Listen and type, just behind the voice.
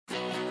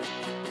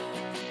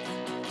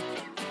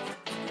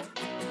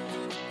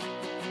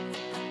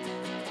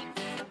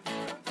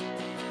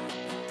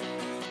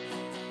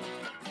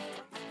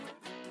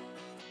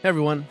Hey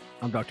everyone,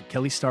 I'm Dr.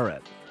 Kelly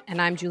Starrett. And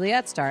I'm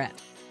Juliet Starrett.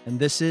 And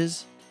this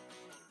is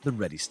The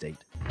Ready State.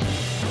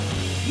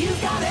 You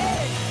got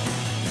it.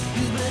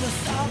 You better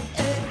stop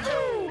it.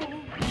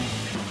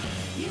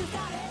 You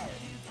got it.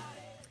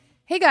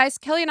 Hey guys,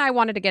 Kelly and I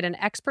wanted to get an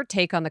expert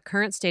take on the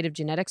current state of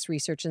genetics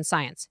research and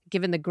science,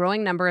 given the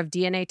growing number of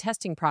DNA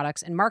testing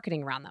products and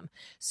marketing around them.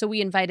 So we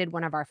invited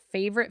one of our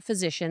favorite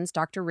physicians,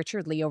 Dr.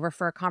 Richard Lee, over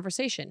for a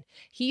conversation.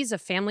 He's a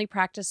family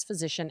practice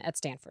physician at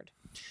Stanford.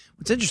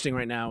 What's interesting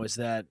right now is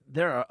that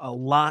there are a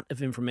lot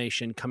of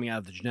information coming out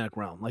of the genetic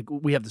realm. Like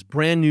we have this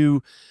brand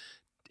new,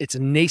 it's a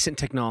nascent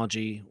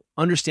technology,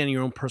 understanding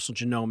your own personal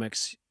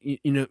genomics.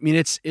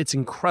 It's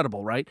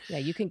incredible, right? Yeah,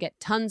 you can get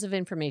tons of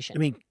information. I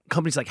mean,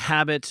 companies like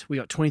Habit, we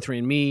got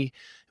 23andMe,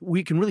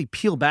 we can really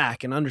peel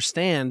back and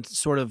understand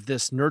sort of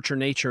this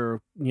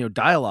nurture-nature,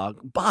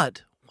 dialogue.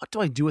 But what do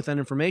I do with that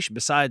information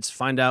besides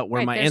find out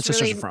where my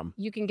ancestors are from?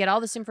 You can get all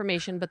this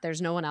information, but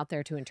there's no one out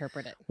there to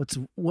interpret it.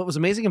 What was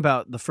amazing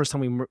about the first time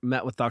we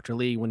met with Dr.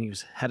 Lee when he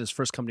had his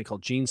first company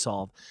called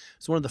GeneSolve,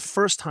 it's one of the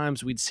first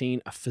times we'd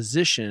seen a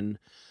physician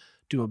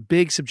do a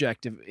big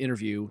subjective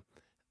interview,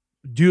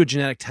 do a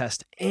genetic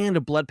test and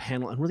a blood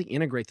panel, and really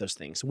integrate those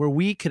things where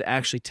we could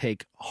actually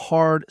take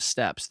hard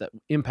steps that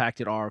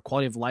impacted our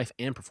quality of life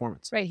and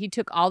performance. Right. He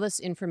took all this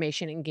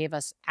information and gave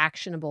us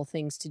actionable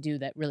things to do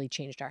that really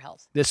changed our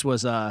health. This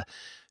was,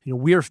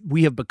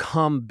 we have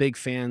become big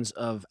fans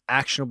of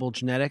actionable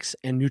genetics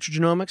and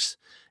nutrigenomics,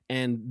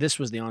 and this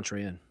was the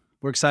entree in.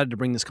 We're excited to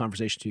bring this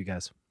conversation to you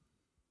guys.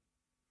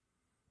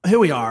 Here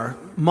we are,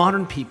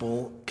 modern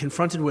people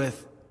confronted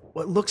with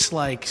what looks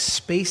like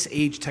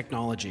space-age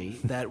technology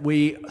that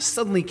we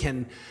suddenly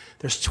can.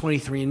 There's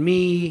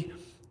 23andMe.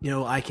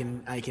 I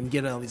can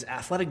get all these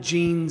athletic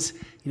genes.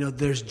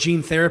 There's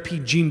gene therapy,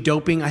 gene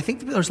doping. I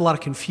think there's a lot of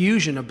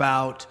confusion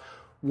about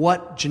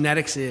what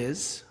genetics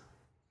is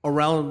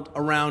around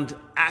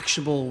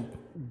actionable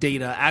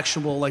data,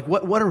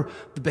 what are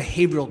the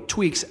behavioral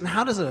tweaks, and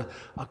how does a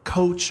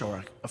coach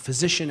or a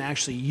physician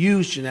actually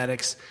use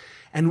genetics,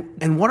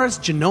 and what is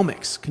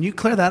genomics? Can you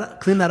clean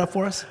that up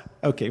for us?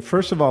 Okay,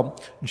 first of all,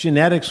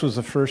 genetics was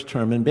the first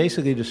term and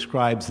basically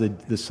describes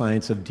the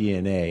science of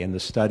DNA and the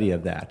study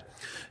of that.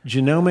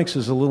 Genomics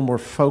is a little more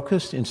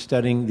focused in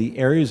studying the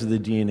areas of the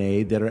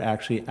DNA that are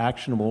actually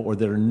actionable or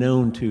that are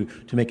known to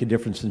make a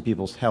difference in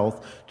people's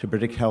health, to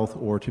predict health,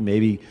 or to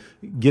maybe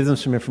give them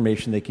some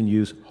information they can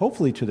use,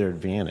 hopefully to their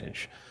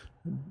advantage.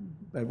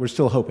 But we're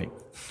still hoping.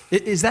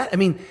 Is that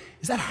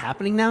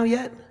happening now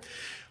yet?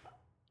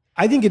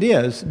 I think it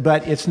is,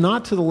 but it's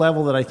not to the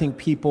level that I think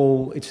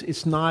people,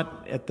 it's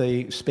not at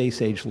the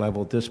space age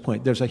level at this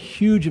point. There's a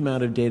huge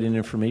amount of data and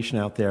information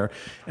out there,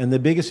 and the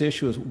biggest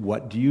issue is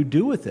what do you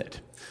do with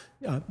it?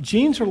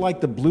 Genes are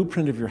like the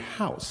blueprint of your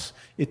house.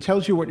 It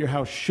tells you what your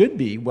house should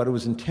be, what it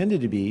was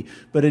intended to be,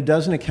 but it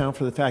doesn't account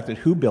for the fact that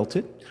who built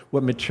it,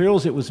 what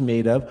materials it was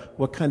made of,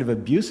 what kind of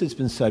abuse it's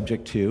been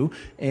subject to,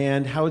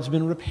 and how it's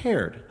been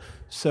repaired.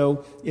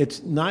 So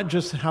it's not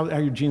just how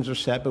your genes are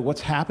set, but what's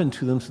happened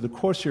to them through the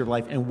course of your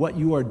life and what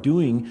you are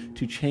doing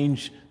to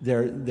change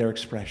their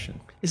expression.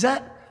 Is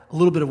that a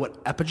little bit of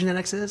what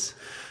epigenetics is?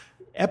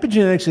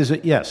 Epigenetics is,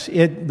 yes,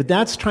 but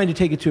that's trying to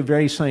take it to a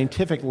very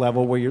scientific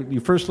level where you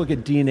first look at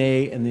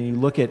DNA and then you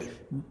look at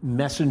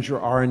messenger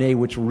RNA,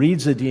 which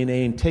reads the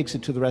DNA and takes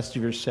it to the rest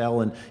of your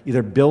cell and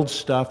either builds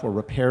stuff or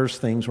repairs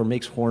things or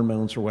makes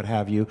hormones or what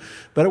have you.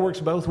 But it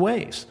works both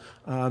ways.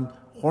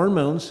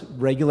 Hormones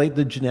regulate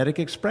the genetic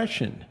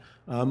expression.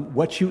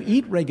 What you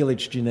eat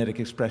regulates genetic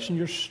expression.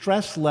 Your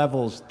stress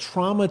levels,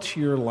 trauma to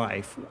your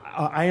life,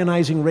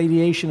 ionizing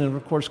radiation, and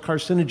of course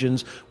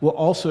carcinogens will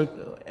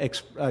also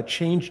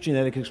change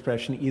genetic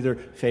expression either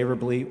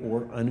favorably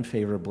or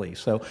unfavorably.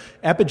 So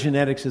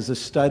epigenetics is a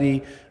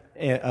study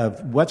of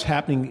what's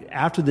happening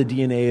after the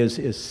DNA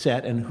is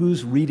set and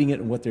who's reading it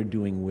and what they're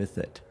doing with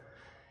it.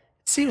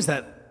 It seems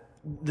that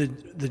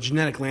the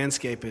genetic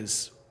landscape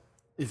is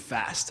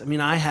vast. I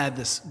mean, I had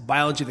this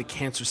biology of the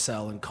cancer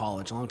cell in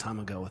college a long time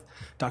ago with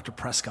Dr.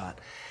 Prescott.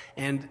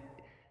 And,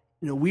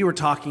 we were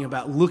talking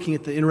about looking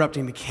at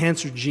interrupting the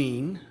cancer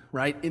gene,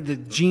 right? The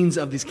genes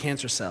of these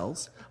cancer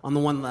cells on the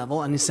one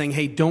level. And he's saying,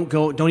 hey,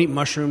 don't eat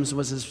mushrooms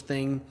was his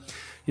thing.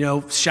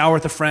 Shower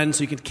with a friend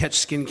so you can catch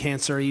skin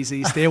cancer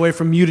easy. Stay away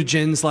from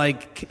mutagens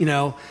like,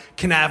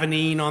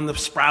 cannabinine on the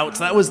sprouts.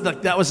 That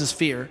was his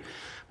fear.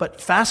 But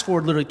fast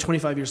forward literally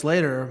 25 years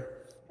later,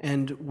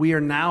 and we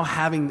are now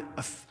having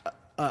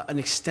an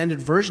extended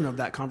version of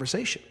that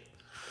conversation.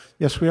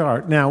 Yes, we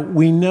are. Now,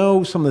 we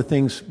know some of the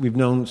things we've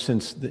known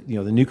since the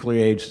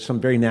nuclear age, some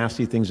very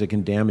nasty things that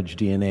can damage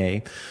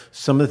DNA.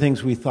 Some of the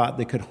things we thought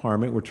that could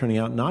harm it were turning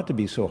out not to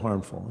be so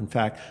harmful. In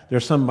fact, there are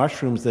some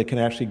mushrooms that can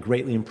actually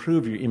greatly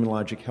improve your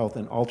immunologic health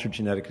and alter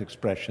genetic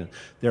expression.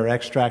 There are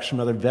extracts from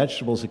other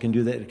vegetables that can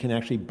do that. It can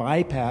actually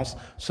bypass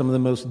some of the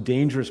most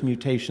dangerous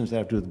mutations that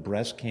have to do with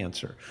breast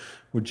cancer.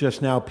 We're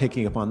just now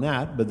picking up on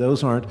that, but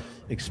those aren't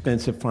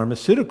expensive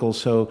pharmaceuticals,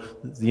 so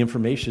the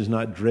information is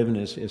not driven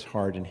as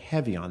hard and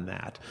heavy on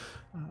that.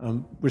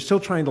 We're still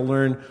trying to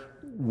learn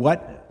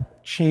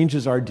what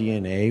changes our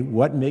DNA,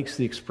 what makes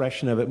the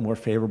expression of it more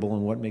favorable,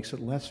 and what makes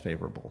it less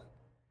favorable.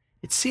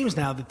 It seems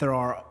now that there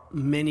are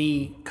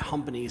many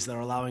companies that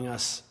are allowing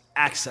us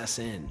access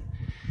in.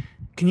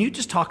 Can you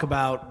just talk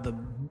about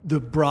the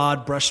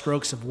broad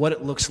brushstrokes of what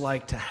it looks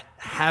like to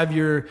have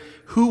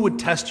who would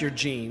test your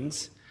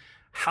genes,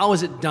 how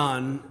is it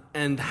done,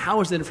 and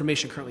how is that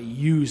information currently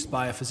used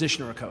by a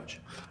physician or a coach?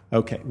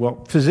 Okay,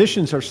 well,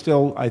 physicians are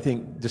still, I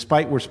think,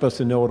 despite we're supposed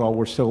to know it all,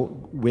 we're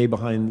still way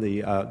behind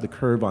the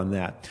curve on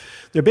that.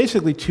 There are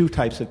basically two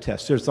types of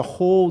tests. There's the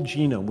whole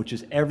genome, which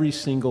is every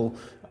single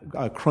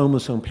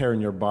chromosome pair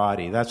in your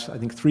body. That's, I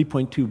think,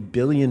 3.2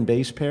 billion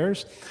base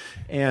pairs.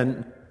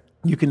 And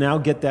you can now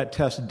get that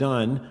test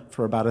done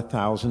for about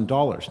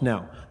 $1,000.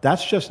 Now,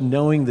 that's just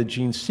knowing the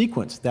gene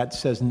sequence. That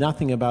says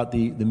nothing about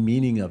the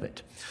meaning of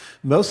it.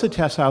 Most of the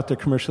tests out there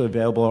commercially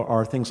available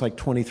are things like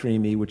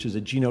 23andMe, which is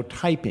a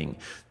genotyping.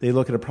 They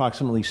look at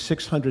approximately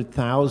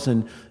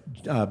 600,000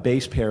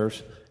 base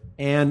pairs,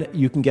 and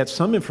you can get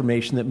some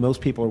information that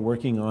most people are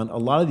working on. A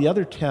lot of the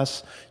other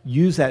tests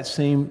use that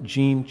same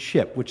gene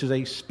chip, which is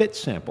a spit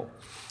sample.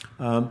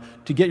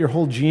 To get your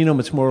whole genome,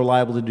 it's more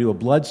reliable to do a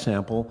blood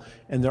sample,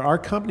 and there are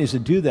companies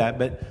that do that,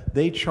 but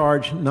they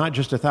charge not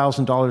just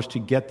 $1,000 to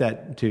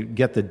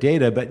get the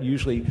data, but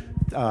usually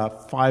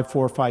 $5,000, $4,000,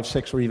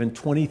 $5,000, $6,000, or even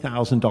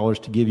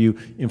 $20,000 to give you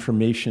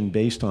information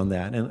based on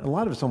that, and a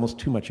lot of it's almost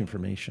too much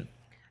information.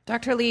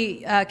 Dr.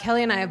 Lee,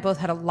 Kelly and I have both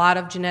had a lot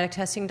of genetic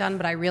testing done,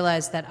 but I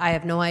realized that I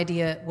have no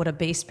idea what a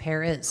base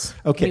pair is.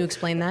 Okay. Can you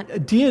explain that?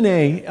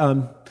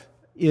 DNA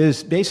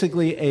is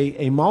basically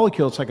a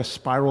molecule. It's like a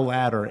spiral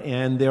ladder,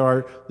 and there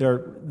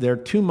are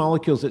two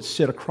molecules that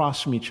sit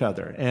across from each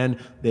other, and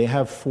they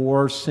have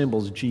four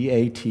symbols: G,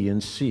 A, T,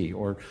 and C.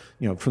 Or,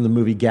 from the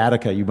movie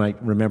Gattaca, you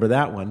might remember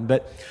that one.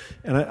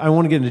 And I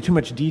won't get into too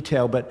much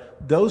detail,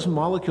 but those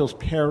molecules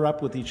pair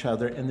up with each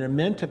other, and they're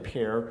meant to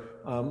pair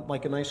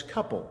like a nice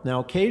couple. Now,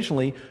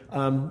 occasionally,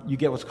 you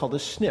get what's called a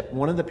SNP.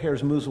 One of the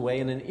pairs moves away,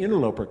 and an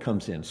interloper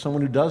comes in,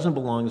 someone who doesn't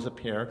belong as a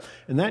pair,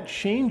 and that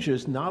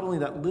changes not only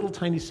that little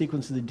tiny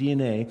sequence of the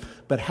DNA,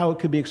 but how it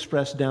could be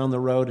expressed down the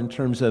road in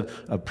terms of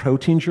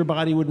proteins your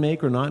body would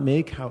make or not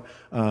make, how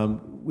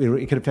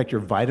it could affect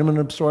your vitamin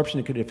absorption,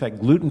 it could affect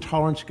gluten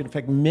tolerance, it could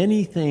affect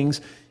many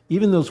things,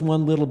 even those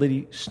one little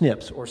bitty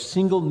SNPs, or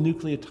single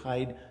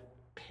nucleotide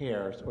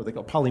pairs, or they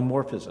call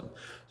polymorphism.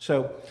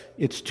 So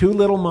it's two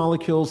little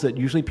molecules that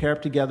usually pair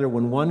up together.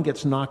 When one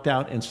gets knocked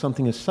out and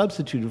something is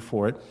substituted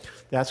for it,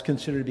 that's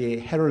considered to be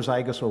a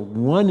heterozygous or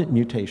one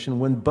mutation.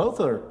 When both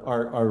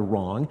are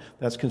wrong,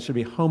 that's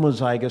considered to be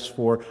homozygous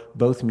for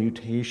both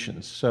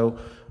mutations. So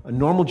a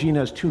normal gene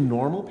has two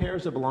normal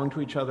pairs that belong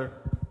to each other.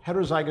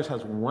 Heterozygous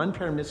has one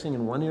pair missing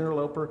and one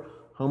interloper.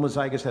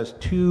 Homozygous has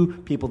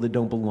two people that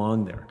don't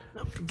belong there.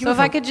 So if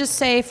I could just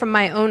say from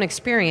my own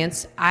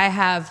experience, I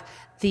have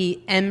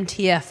the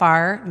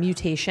MTFR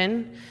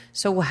mutation.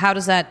 So how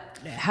does that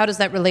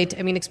relate?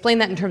 Explain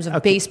that in terms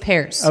of base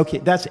pairs. Okay,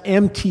 that's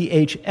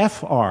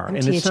MTHFR, and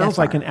it sounds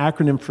like an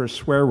acronym for a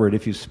swear word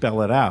if you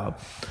spell it out.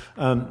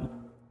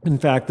 In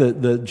fact,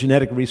 the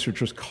genetic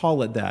researchers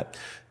call it that.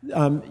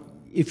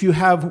 If you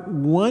have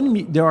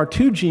there are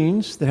two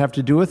genes that have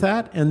to do with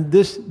that, and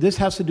this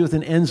has to do with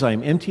an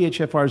enzyme.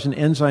 MTHFR is an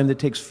enzyme that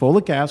takes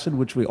folic acid,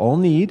 which we all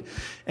need,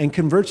 and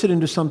converts it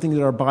into something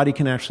that our body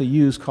can actually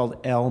use called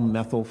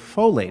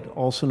L-methylfolate,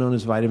 also known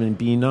as vitamin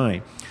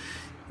B9.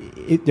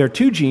 There are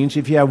two genes.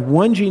 If you have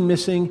one gene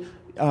missing,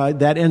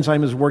 that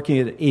enzyme is working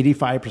at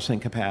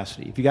 85%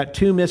 capacity. If you got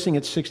two missing,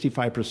 it's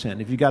 65%.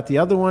 If you got the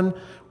other one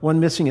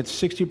missing, it's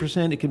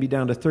 60%. It can be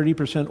down to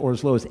 30% or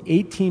as low as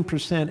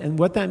 18%. And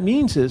what that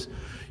means is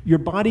your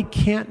body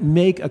can't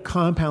make a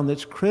compound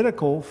that's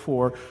critical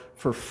for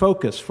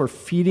focus, for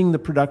feeding the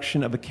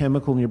production of a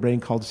chemical in your brain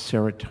called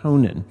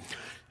serotonin.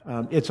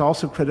 It's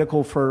also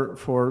critical for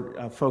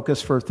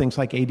focus for things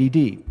like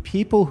ADD.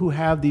 People who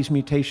have these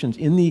mutations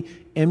in the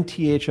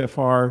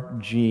MTHFR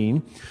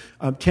gene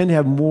tend to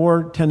have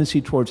more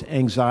tendency towards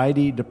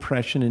anxiety,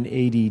 depression, and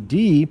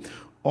ADD.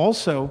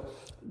 Also,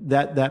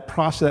 that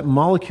process, that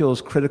molecule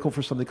is critical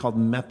for something called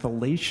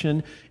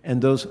methylation,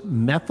 and those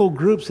methyl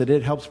groups that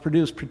it helps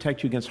produce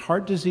protect you against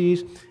heart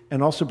disease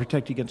and also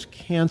protect you against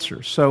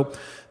cancer. So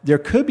there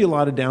could be a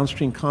lot of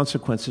downstream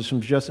consequences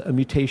from just a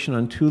mutation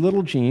on two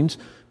little genes,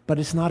 but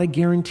it's not a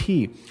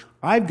guarantee.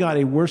 I've got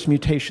a worse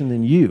mutation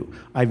than you.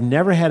 I've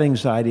never had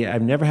anxiety.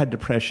 I've never had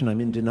depression. I'm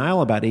in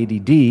denial about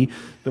ADD,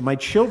 but my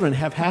children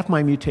have half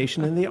my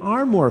mutation, and they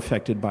are more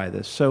affected by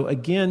this. So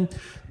again,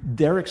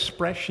 their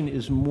expression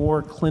is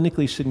more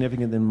clinically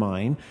significant than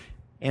mine,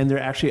 and there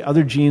are actually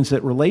other genes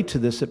that relate to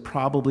this that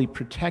probably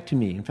protect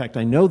me. In fact,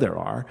 I know there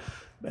are,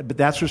 but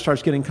that's where it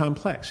starts getting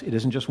complex. It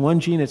isn't just one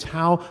gene, it's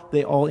how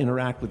they all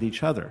interact with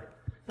each other.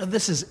 Now,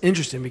 this is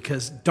interesting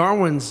because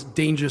Darwin's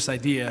dangerous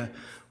idea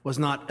was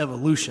not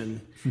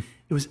evolution.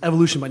 It was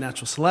evolution by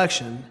natural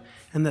selection,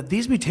 and that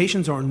these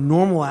mutations are a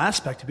normal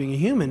aspect of being a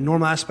human,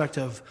 normal aspect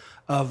of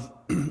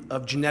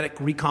genetic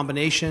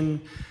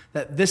recombination,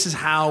 that this is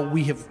how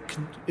we have,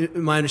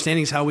 my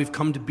understanding is how we've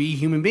come to be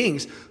human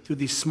beings, through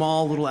these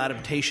small little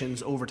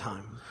adaptations over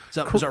time.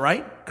 Is that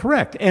right?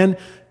 Correct. And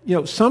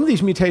some of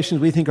these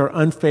mutations we think are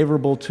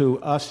unfavorable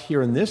to us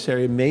here in this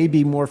area may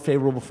be more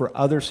favorable for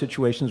other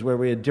situations where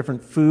we had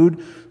different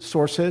food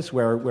sources,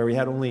 where we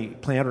had only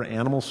plant or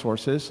animal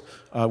sources.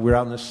 We were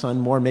out in the sun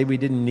more. Maybe we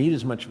didn't need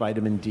as much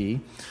vitamin D.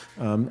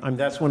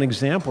 That's one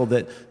example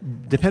that,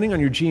 depending on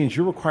your genes,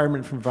 your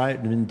requirement for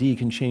vitamin D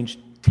can change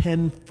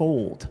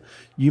tenfold.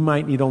 You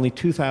might need only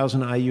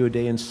 2,000 IU a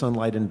day in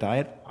sunlight and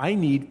diet. I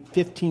need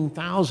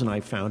 15,000,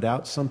 I found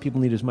out. Some people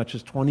need as much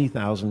as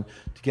 20,000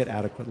 to get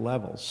adequate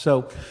levels.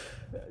 So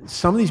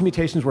some of these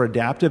mutations were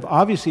adaptive.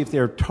 Obviously, if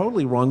they're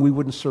totally wrong, we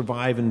wouldn't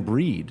survive and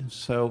breed.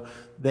 So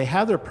they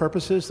have their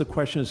purposes. The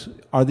question is,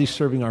 are they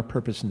serving our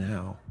purpose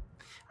now?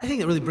 I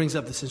think that really brings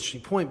up this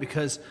interesting point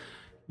because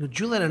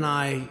Juliet and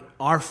I,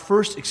 our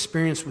first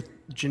experience with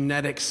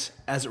genetics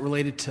as it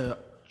related to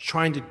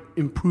trying to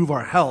improve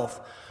our health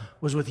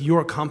was with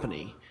your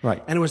company.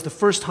 Right. And it was the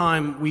first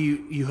time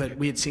we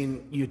had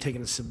seen you had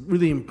taken a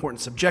really important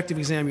subjective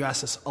exam. You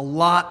asked us a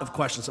lot of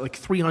questions, like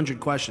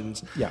 300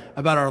 questions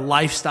about our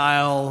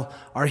lifestyle,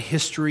 our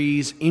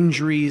histories,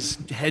 injuries,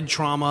 head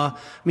trauma.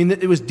 I mean,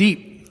 it was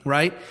deep,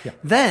 right? Yeah.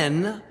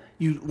 Then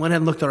you went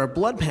ahead and looked at our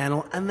blood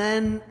panel and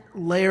then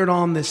layered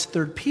on this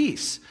third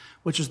piece,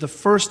 which was the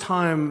first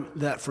time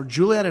that for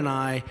Juliet and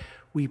I,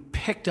 we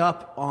picked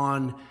up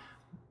on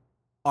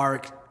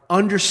our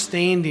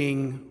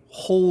understanding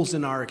holes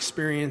in our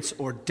experience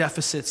or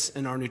deficits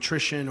in our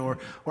nutrition or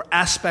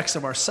aspects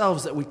of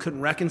ourselves that we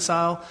couldn't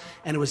reconcile,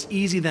 and it was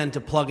easy then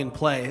to plug and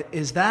play.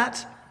 Is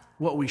that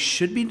what we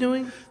should be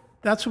doing?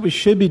 That's what we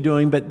should be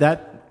doing, but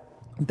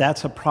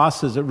that's a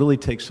process that really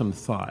takes some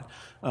thought.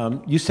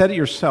 You said it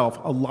yourself.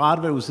 A lot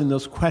of it was in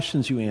those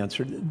questions you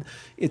answered.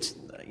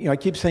 I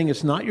keep saying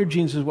it's not your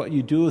genes, it's what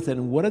you do with it,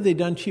 and what have they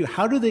done to you?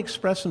 How do they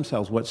express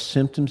themselves? What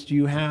symptoms do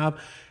you have?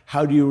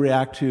 How do you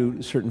react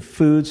to certain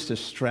foods, to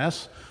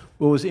stress?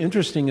 What was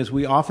interesting is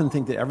we often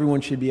think that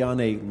everyone should be on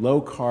a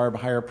low-carb,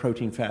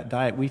 higher-protein fat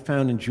diet. We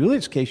found in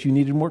Juliet's case you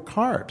needed more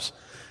carbs.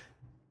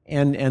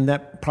 And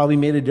that probably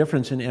made a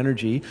difference in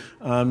energy.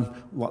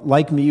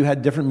 Like me, you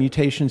had different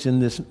mutations in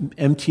this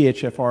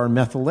MTHFR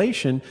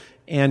methylation,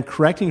 and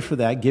correcting for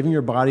that, giving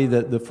your body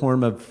the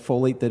form of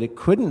folate that it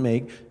couldn't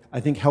make, I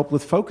think helped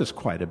with focus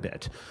quite a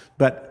bit.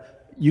 But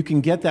you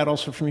can get that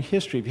also from your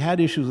history. If you had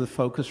issues with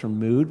focus or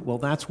mood, well,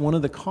 that's one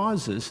of the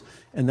causes,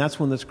 and that's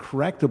one that's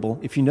correctable.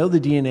 If you know the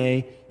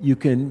DNA, you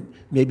can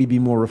maybe be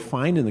more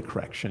refined in the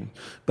correction.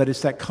 But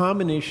it's that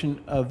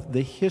combination of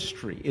the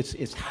history.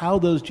 It's how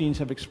those genes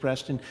have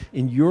expressed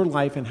in your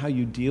life and how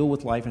you deal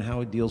with life and how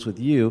it deals with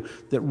you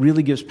that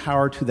really gives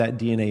power to that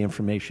DNA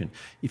information.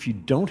 If you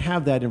don't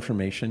have that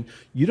information,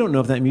 you don't know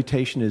if that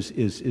mutation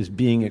is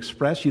being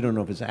expressed. You don't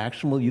know if it's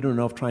actionable. You don't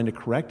know if trying to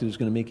correct it is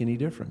going to make any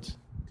difference.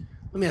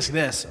 Let me ask you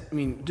this. I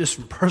mean, just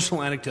from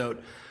personal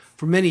anecdote,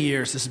 for many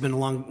years, this has been a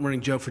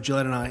long-running joke for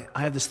Juliet and I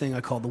have this thing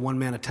I call the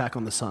one-man attack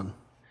on the sun.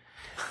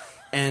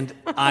 And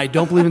I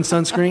don't believe in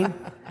sunscreen.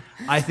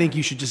 I think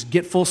you should just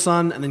get full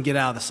sun and then get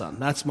out of the sun.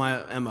 That's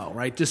my MO,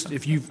 right? Just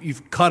if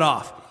you've cut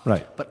off.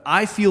 Right. But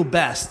I feel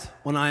best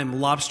when I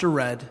am lobster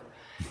red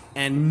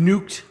and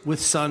nuked with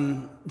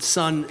sun.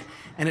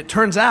 And it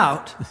turns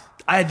out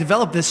I had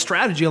developed this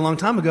strategy a long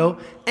time ago,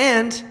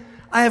 and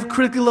I have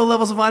critically low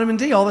levels of vitamin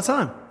D all the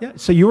time. Yeah,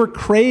 so you were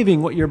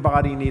craving what your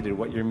body needed,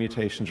 what your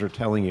mutations are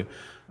telling you.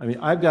 I mean,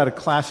 I've got a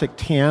classic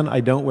tan.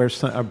 I don't wear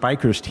a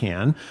biker's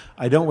tan.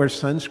 I don't wear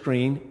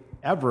sunscreen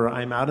ever.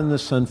 I'm out in the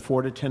sun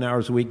 4 to 10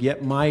 hours a week,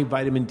 yet my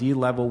vitamin D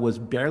level was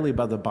barely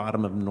above the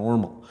bottom of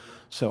normal.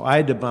 So I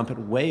had to bump it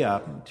way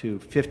up to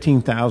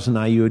 15,000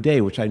 IU a day,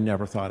 which I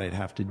never thought I'd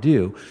have to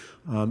do.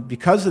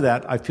 Because of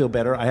that, I feel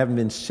better. I haven't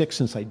been sick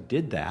since I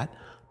did that.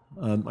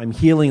 I'm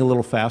healing a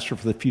little faster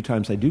for the few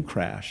times I do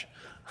crash.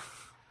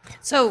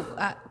 So,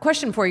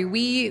 question for you.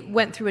 We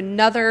went through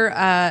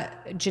another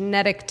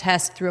genetic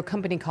test through a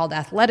company called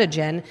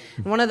Athletogen.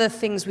 And one of the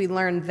things we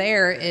learned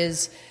there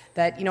is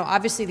that,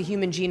 obviously the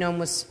human genome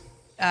was,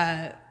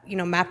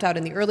 mapped out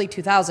in the early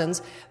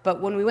 2000s.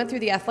 But when we went through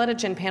the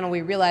Athletogen panel,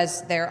 we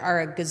realized there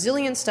are a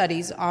gazillion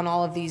studies on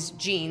all of these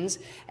genes,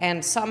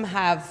 and some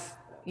have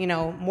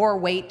more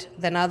weight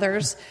than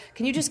others.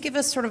 Can you just give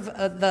us sort of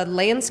the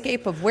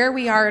landscape of where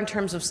we are in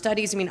terms of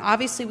studies? I mean,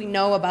 obviously we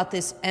know about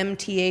this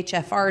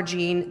MTHFR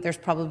gene. There's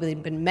probably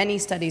been many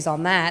studies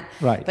on that.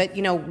 Right. But,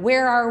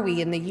 where are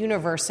we in the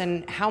universe,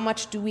 and how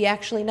much do we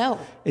actually know?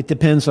 It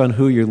depends on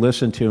who you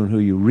listen to and who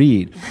you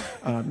read.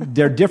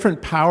 There are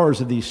different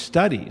powers of these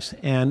studies,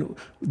 and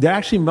they're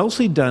actually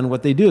mostly done,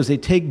 what they do is they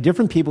take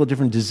different people with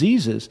different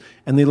diseases,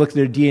 and they look at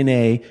their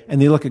DNA,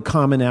 and they look at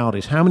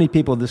commonalities. How many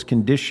people with this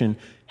condition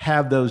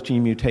have those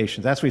gene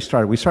mutations? That's where we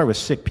started. We started with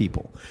sick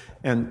people.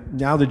 And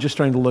now they're just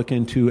starting to look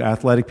into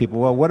athletic people.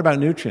 Well, what about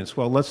nutrients?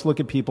 Well, let's look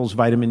at people's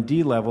vitamin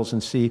D levels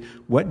and see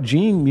what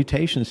gene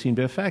mutations seem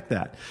to affect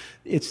that.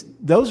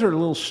 Those are a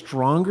little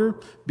stronger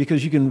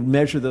because you can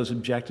measure those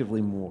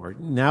objectively more.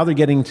 Now they're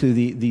getting to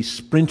the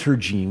sprinter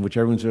gene, which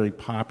everyone's really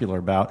popular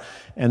about.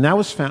 And that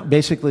was found,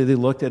 basically they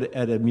looked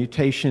at a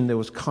mutation that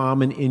was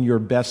common in your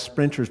best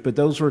sprinters, but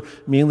those were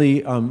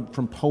mainly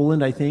from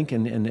Poland, I think,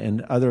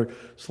 and other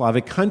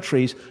Slavic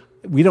countries.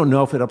 We don't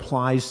know if it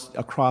applies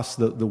across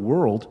the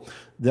world.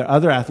 There are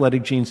other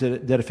athletic genes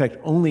that affect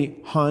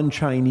only Han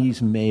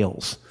Chinese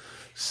males.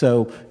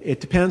 So it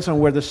depends on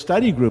where the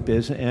study group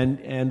is.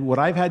 And what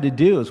I've had to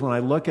do is when I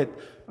look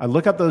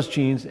up those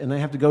genes and I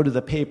have to go to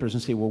the papers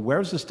and say, well, where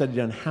was the study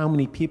done? How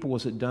many people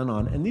was it done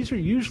on? And these are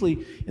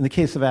usually, in the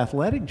case of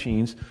athletic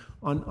genes,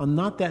 on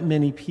not that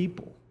many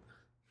people.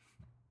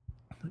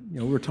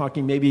 We're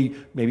talking maybe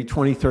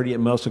 20, 30 at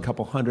most, a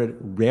couple hundred,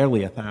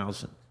 rarely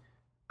 1,000.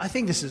 I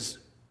think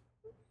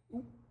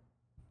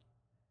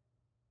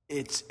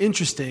it's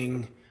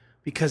interesting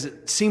because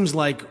it seems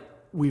like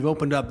we've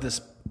opened up this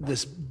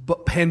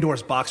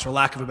Pandora's box, for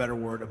lack of a better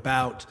word,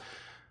 about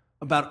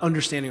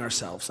understanding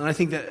ourselves. And I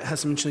think that has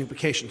some interesting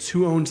implications.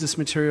 Who owns this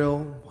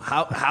material?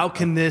 How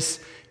can this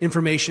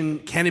information,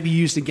 can it be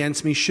used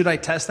against me? Should I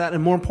test that?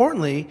 And more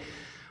importantly,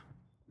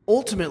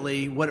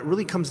 ultimately, what it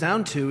really comes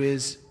down to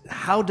is,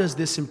 how does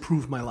this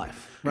improve my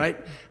life, right?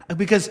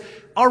 Because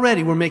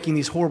already we're making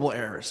these horrible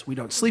errors. We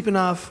don't sleep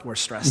enough, we're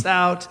stressed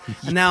out,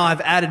 and now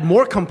I've added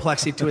more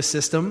complexity to a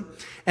system.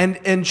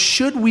 And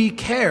should we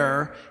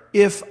care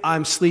if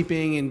I'm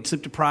sleeping and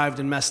sleep deprived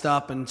and messed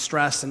up and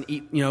stressed and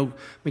eat,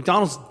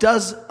 McDonald's?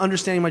 Does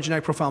understanding my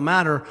genetic profile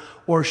matter,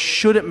 or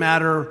should it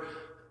matter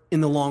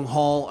in the long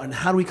haul? And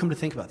how do we come to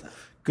think about that?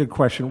 Good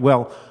question.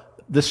 Well,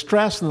 the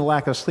stress and the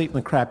lack of sleep and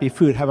the crappy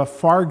food have a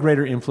far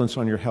greater influence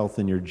on your health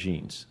than your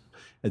genes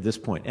at this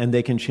point, and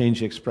they can change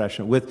the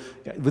expression, with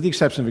the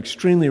exception of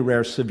extremely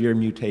rare severe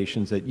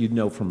mutations that you'd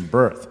know from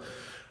birth.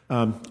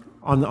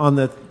 On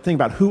the thing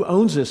about who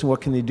owns this and what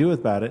can they do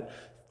about it,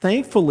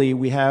 thankfully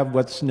we have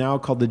what's now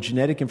called the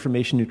Genetic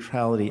Information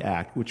Neutrality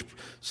Act, which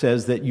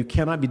says that you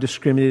cannot be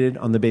discriminated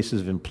on the basis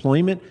of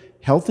employment,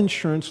 health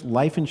insurance,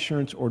 life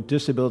insurance, or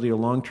disability or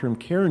long-term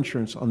care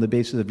insurance on the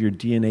basis of your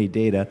DNA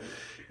data.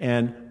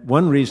 And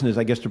one reason is,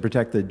 I guess, to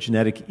protect the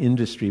genetic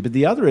industry, but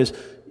the other is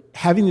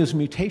having those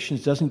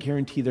mutations doesn't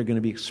guarantee they're going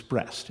to be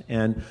expressed.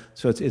 And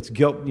so it's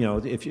guilt.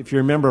 If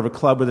you're a member of a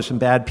club where there's some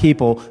bad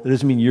people, that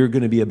doesn't mean you're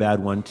going to be a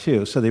bad one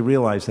too. So they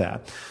realize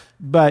that.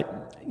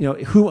 But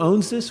who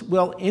owns this?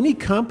 Well, any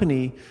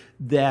company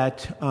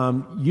that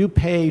you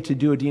pay to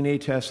do a DNA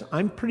test,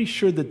 I'm pretty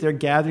sure that they're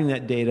gathering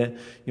that data.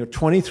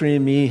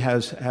 23andMe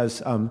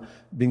has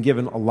been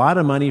given a lot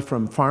of money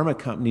from pharma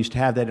companies to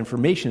have that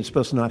information. It's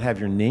supposed to not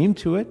have your name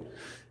to it,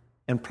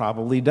 and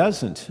probably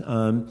doesn't.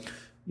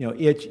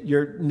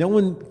 No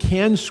one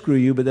can screw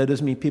you, but that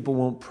doesn't mean people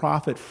won't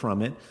profit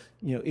from it.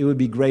 It would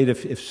be great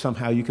if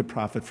somehow you could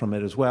profit from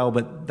it as well,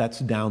 but that's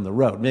down the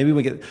road. Maybe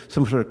we get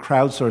some sort of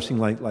crowdsourcing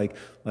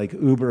like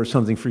Uber or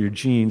something for your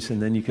genes,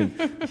 and then you can,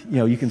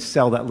 you can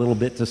sell that little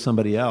bit to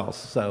somebody else.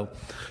 So,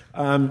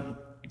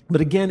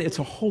 but again, it's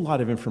a whole lot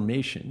of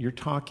information. You're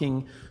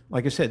talking,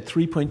 like I said,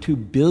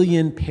 3.2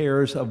 billion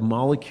pairs of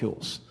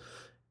molecules.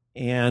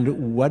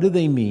 And what do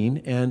they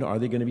mean? And are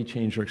they going to be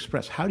changed or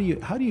expressed? How do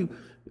you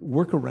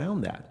work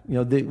around that?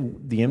 The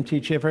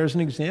MTHFR is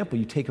an example.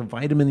 You take a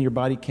vitamin that your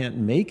body can't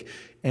make,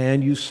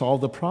 and you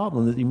solve the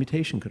problem that the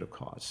mutation could have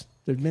caused.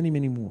 There's many,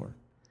 many more.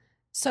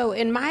 So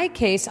in my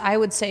case, I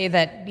would say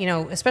that,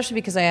 especially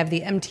because I have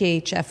the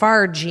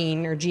MTHFR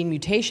gene or gene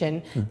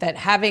mutation,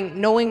 that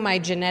knowing my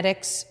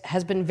genetics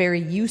has been very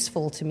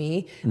useful to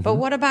me. But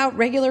what about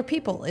regular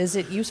people? Is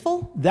it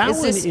useful?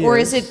 Or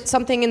is it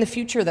something in the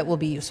future that will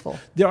be useful?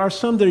 There are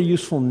some that are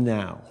useful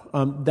now.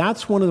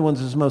 That's one of the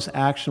ones that's most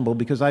actionable,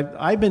 because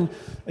I've been,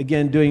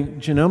 again, doing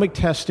genomic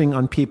testing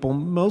on people,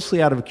 mostly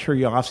out of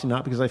curiosity,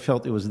 not because I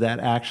felt it was that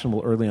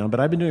actionable early on, but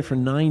I've been doing it for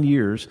 9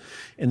 years,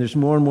 and there's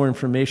more and more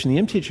information.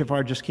 The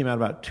MTHFR just came out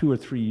about 2 or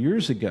 3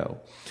 years ago.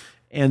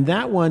 And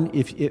that one,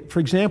 for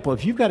example,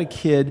 if you've got a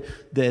kid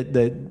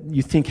that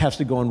you think has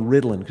to go on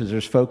Ritalin because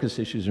there's focus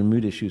issues or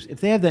mood issues, if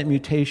they have that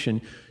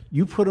mutation,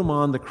 you put them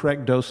on the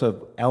correct dose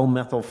of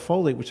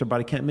L-methylfolate, which their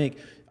body can't make.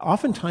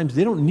 Oftentimes,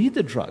 they don't need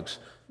the drugs.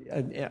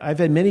 I've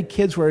had many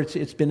kids where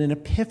it's been an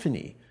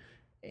epiphany.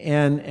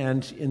 And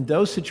in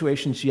those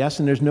situations, yes,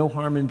 and there's no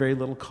harm and very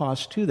little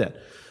cost to that.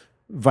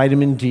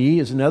 Vitamin D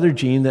is another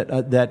gene that,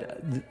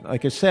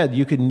 like I said,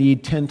 you could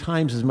need 10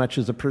 times as much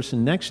as the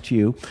person next to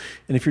you.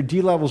 And if your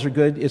D levels are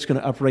good, it's going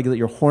to upregulate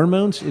your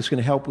hormones. It's going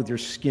to help with your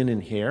skin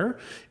and hair.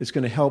 It's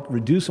going to help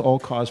reduce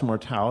all-cause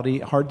mortality,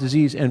 heart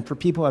disease. And for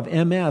people who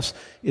have MS,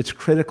 it's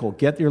critical.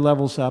 Get your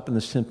levels up and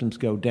the symptoms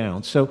go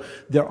down. So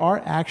there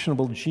are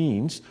actionable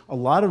genes. A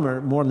lot of them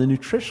are more on the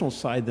nutritional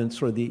side than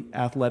sort of the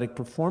athletic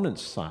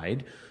performance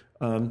side.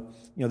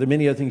 There are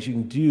many other things you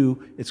can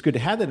do. It's good to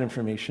have that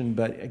information,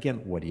 but again,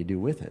 what do you do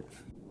with it?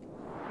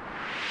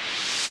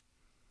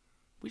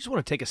 We just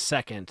want to take a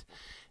second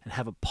and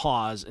have a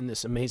pause in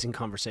this amazing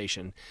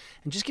conversation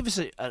and just give us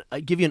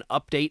give you an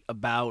update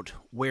about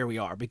where we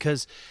are,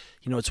 because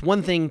it's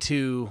one thing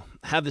to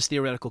have this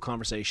theoretical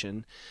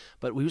conversation,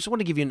 but we just want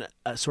to give you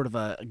a sort of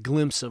a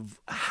glimpse of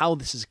how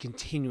this is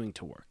continuing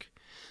to work.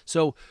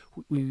 So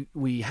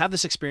we have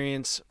this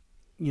experience.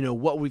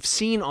 What we've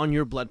seen on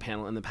your blood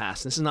panel in the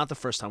past, and this is not the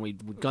first time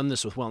we've done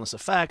this with Wellness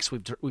Effects,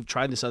 we've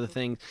tried this other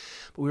thing,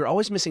 but we were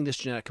always missing this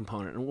genetic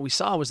component. And what we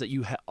saw was that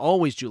you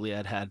always,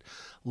 Juliet, had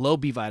low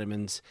B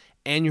vitamins,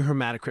 and your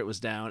hematocrit was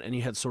down, and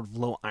you had sort of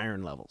low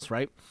iron levels,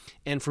 right?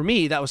 And for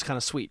me, that was kind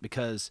of sweet,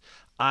 because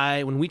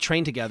when we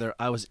trained together,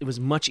 it was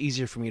much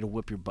easier for me to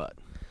whip your butt.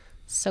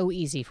 So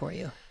easy for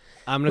you.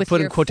 I'm going to put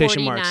in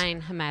quotation marks.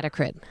 49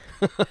 hematocrit.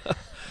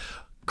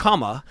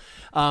 Comma.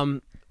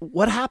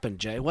 What happened,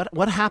 Jay?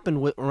 What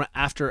happened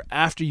after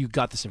you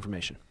got this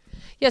information?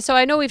 Yeah, so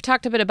I know we've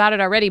talked a bit about it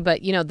already,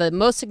 but the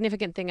most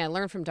significant thing I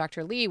learned from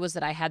Dr. Lee was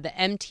that I had the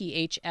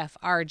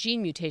MTHFR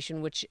gene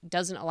mutation, which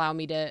doesn't allow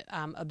me to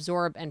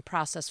absorb and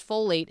process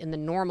folate in the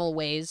normal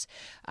ways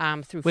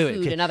through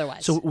food and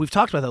otherwise. So we've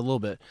talked about that a little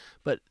bit,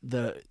 but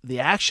the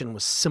action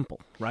was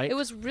simple, right? It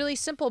was really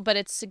simple, but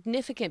it's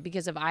significant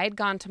because if I had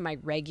gone to my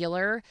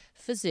regular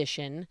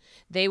physician,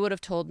 they would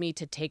have told me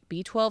to take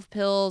B12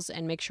 pills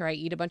and make sure I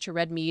eat a bunch of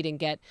red meat and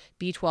get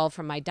B12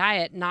 from my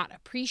diet, not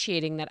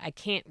appreciating that I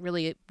can't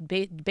really,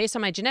 based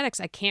on my genetics,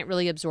 I can't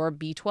really absorb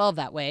B12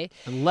 that way.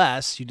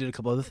 Unless you did a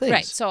couple other things.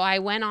 Right. So I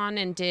went on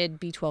and did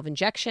B12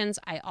 injections.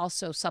 I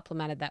also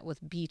supplemented that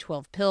with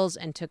B12 pills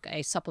and took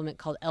a supplement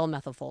called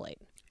L-methylfolate.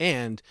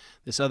 And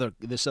this other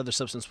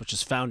substance, which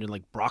is found in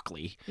like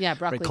broccoli. Yeah,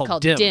 broccoli, right,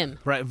 called DIM.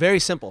 Right, very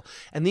simple.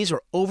 And these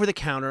are over the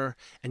counter.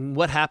 And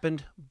what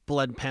happened?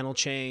 Blood panel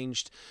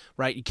changed,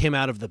 right? You came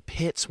out of the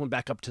pits, went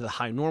back up to the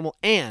high normal,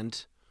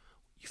 and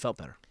you felt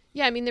better.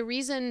 Yeah, I mean, the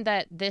reason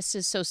that this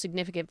is so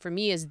significant for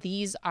me is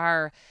these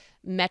are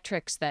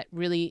metrics that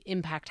really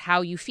impact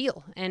how you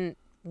feel. And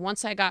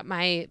once I got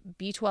my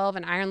B12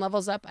 and iron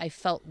levels up, I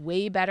felt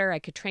way better. I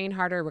could train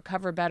harder,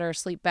 recover better,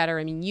 sleep better.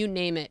 I mean, you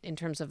name it in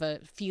terms of a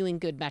feeling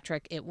good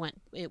metric, it went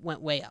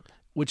way up.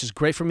 Which is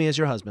great for me as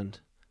your husband,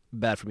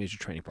 bad for me as your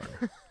training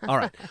partner. All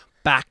right,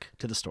 back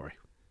to the story.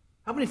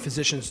 How many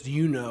physicians do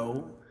you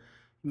know?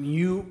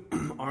 You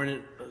are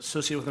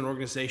associated with an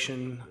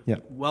organization,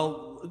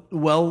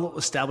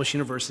 well-established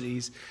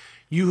universities.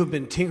 You have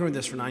been tinkering with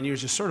this for 9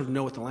 years. You sort of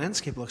know what the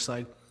landscape looks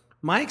like.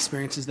 My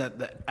experience is that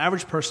the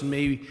average person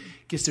maybe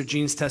gets their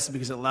genes tested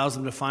because it allows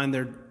them to find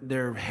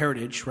their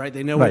heritage, right?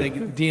 They know where they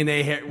get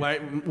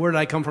DNA, where did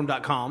I come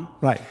from.com.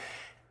 Right.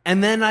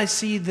 And then I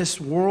see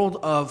this world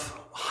of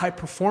high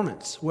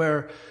performance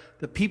where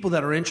the people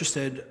that are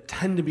interested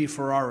tend to be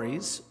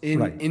Ferraris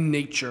in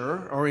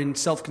nature or in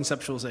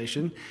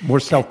self-conceptualization. More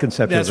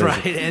self-conceptualization. That's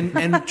right.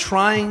 And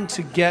trying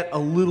to get a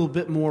little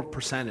bit more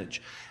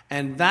percentage.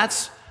 And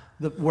that's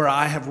where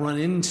I have run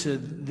into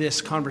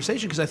this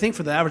conversation, because I think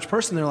for the average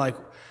person, they're like,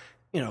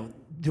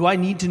 do I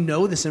need to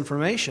know this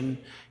information?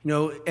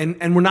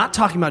 And we're not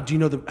talking about, do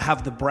you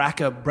have the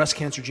BRCA breast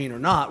cancer gene or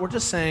not? We're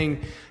just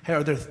saying, hey,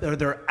 are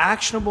there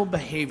actionable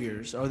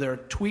behaviors? Are there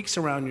tweaks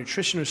around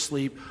nutrition or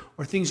sleep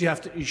or things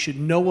you should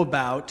know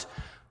about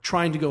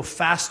trying to go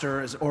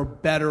faster or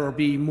better or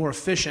be more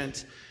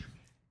efficient?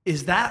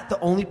 Is that the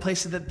only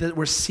place that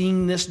we're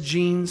seeing this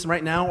genes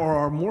right now, or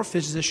are more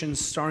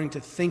physicians starting to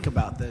think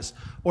about this,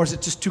 or is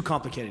it just too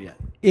complicated yet?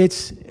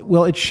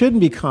 It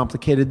shouldn't be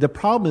complicated. The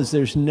problem is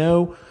there's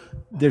no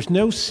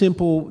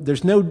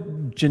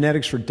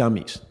genetics for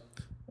dummies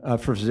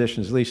for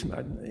physicians. At least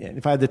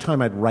if I had the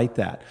time, I'd write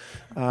that.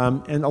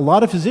 And a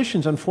lot of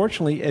physicians,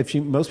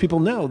 unfortunately, most people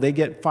know, they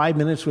get 5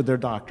 minutes with their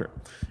doctor.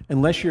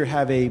 Unless you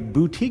have a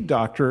boutique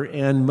doctor,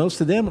 and most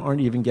of them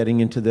aren't even getting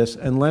into this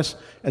unless,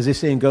 as they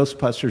say in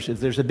Ghostbusters, if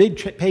there's a big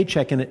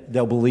paycheck in it,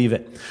 they'll believe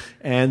it.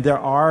 And there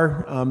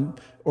are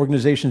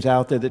organizations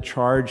out there that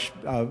charge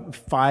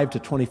 $5,000 to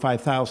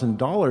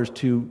 $25,000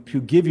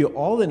 to give you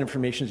all that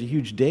information. It's a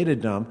huge data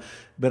dump,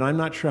 but I'm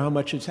not sure how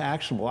much it's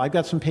actionable. I've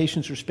got some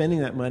patients who are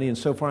spending that money, and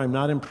so far I'm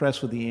not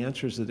impressed with the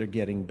answers that they're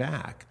getting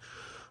back.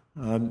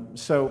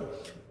 So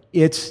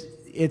it's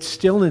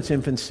still in its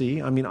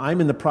infancy. I mean,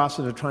 I'm in the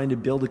process of trying to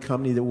build a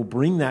company that will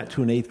bring that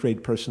to an 8th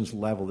grade person's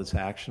level that's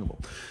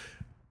actionable.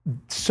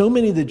 So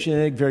many of the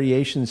genetic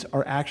variations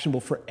are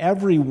actionable for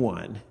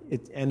everyone,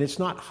 and it's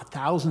not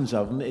thousands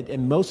of them,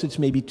 and most it's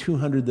maybe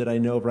 200 that I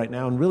know of right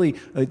now, and really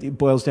it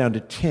boils down to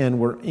 10,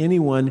 where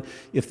anyone,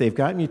 if they've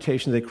got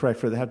mutations they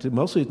correct for, they have to,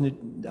 mostly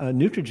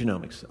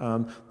nutrigenomics,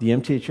 the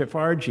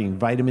MTHFR gene,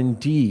 vitamin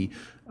D,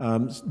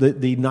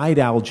 the night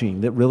owl gene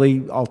that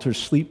really alters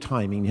sleep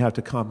timing. You have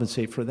to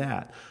compensate for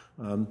that.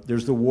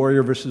 There's the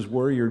warrior versus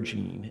warrior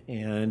gene,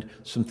 and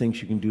some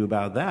things you can do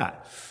about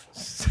that.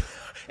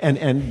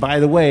 And by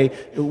the way,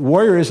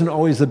 warrior isn't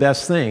always the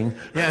best thing.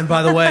 Yeah, and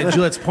by the way,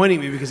 Juliet's pointing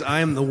at me because I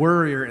am the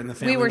warrior in the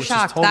family. We were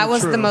shocked. That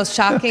was the most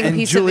shocking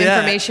piece of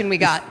information we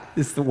got.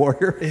 Is the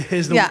warrior?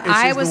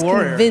 I was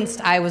convinced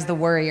I was the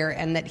warrior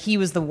and that he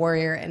was the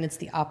warrior, and it's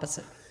the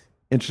opposite.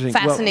 Interesting.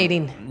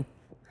 Fascinating.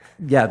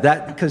 Yeah,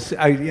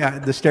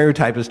 the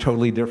stereotype is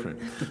totally different.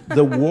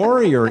 The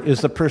warrior is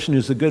the person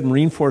who's a good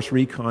Marine Force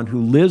recon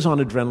who lives on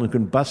adrenaline,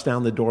 can bust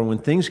down the door. When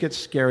things get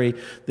scary,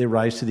 they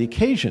rise to the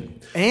occasion.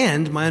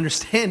 And my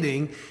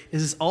understanding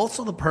is it's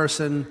also the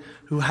person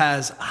who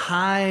has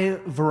high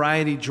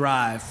variety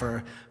drive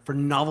for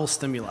novel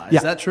stimuli. Yeah.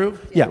 Is that true?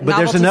 Yeah, but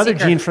there's Novelty another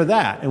seeker. gene for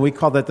that, and we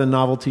call that the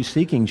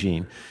novelty-seeking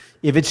gene.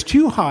 If it's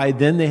too high,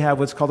 then they have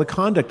what's called a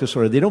conduct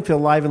disorder. They don't feel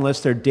alive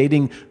unless they're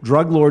dating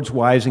drug lords'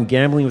 wives and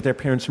gambling with their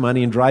parents'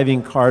 money and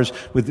driving cars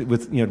with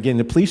getting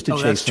the police to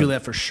chase That's them.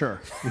 Juliet for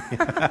sure.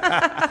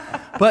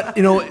 But,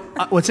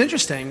 what's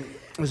interesting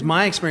is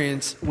my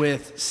experience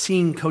with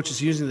seeing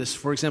coaches using this,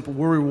 for example,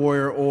 Worry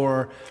Warrior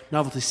or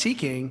Novelty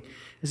Seeking,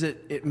 is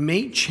that it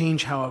may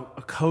change how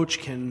a coach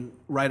can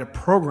write a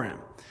program.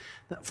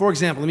 For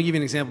example, let me give you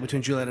an example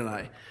between Juliet and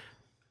I.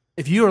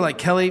 If you are like,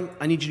 Kelly,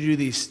 I need you to do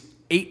these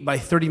 8 by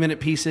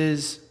 30-minute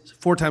pieces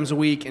 4 times a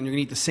week, and you're going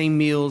to eat the same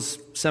meals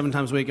 7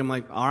 times a week. I'm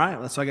like, all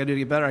right, that's what I got to do to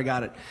get better. I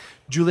got it.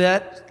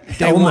 Juliet,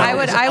 day one, I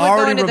would is go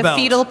already into rebelled.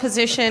 the fetal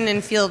position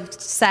and feel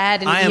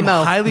sad and I am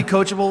emo. highly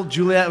coachable.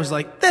 Juliet was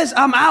like,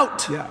 I'm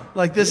out. Yeah.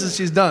 Like,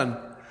 she's done.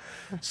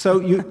 So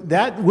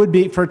that would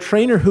be, for a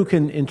trainer who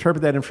can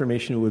interpret that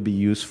information, it would be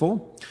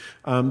useful.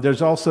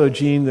 There's also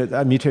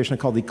a mutation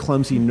called the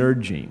clumsy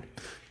nerd gene.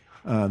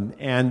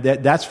 And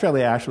that's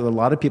fairly actual. A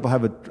lot of people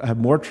have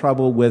more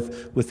trouble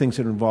with things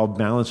that involve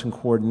balance and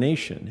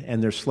coordination,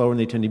 and they're slower and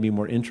they tend to be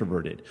more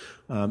introverted.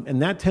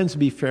 And that tends to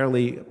be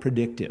fairly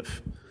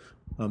predictive.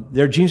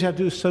 Their genes have to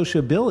do with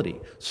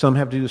sociability. Some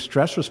have to do with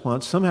stress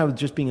response. Some have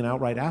just being an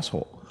outright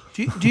asshole.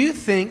 Do you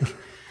think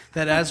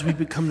that as we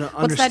become to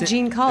understand... What's that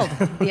gene called?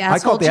 The asshole I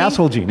call it the gene?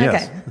 asshole gene,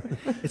 yes.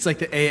 Okay. It's like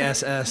the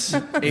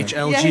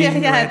ASSHL Yeah,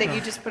 gene, yeah, right? that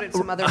you just put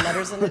some other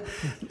letters in it.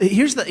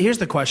 Here's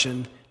the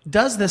question.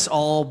 Does this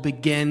all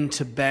begin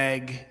to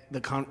beg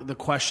the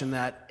question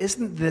that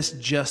isn't this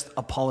just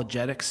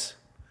apologetics?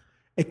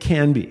 It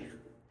can be.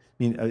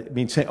 I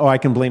mean, say, I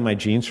can blame my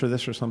genes for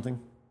this or something.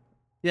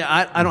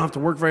 Yeah, I don't have to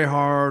work very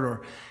hard,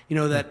 or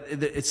that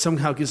it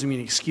somehow gives me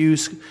an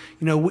excuse.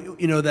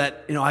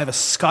 That I have a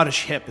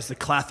Scottish hip is the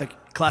classic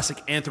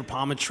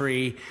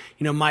anthropometry.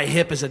 My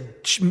hip is a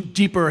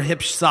deeper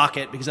hip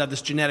socket because I have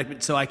this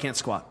genetic, so I can't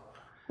squat.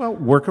 Well,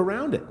 work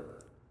around it.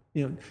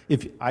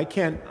 If I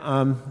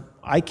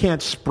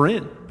can't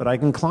sprint, but I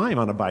can climb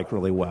on a bike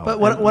really well. But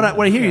what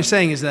I hear you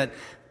saying is that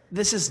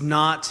this is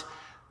not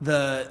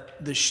the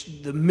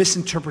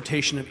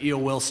misinterpretation of E.O.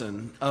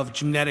 Wilson of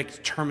genetic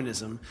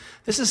determinism.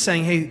 This is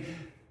saying, hey,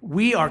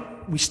 we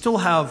still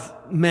have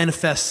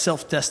manifest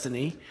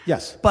self-destiny.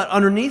 Yes. But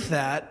underneath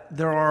that,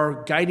 there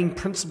are guiding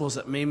principles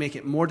that may make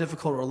it more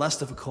difficult or less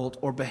difficult,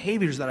 or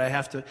behaviors that I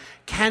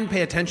can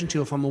pay attention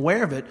to if I'm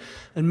aware of it.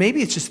 And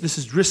maybe it's just, this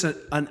is just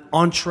an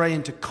entree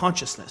into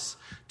consciousness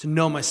to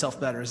know myself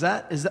better. Is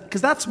that,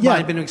 because that's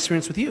my been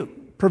experience with you.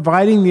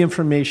 Providing the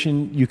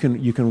information, you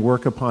can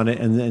work upon it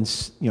and then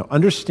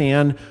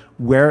understand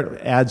where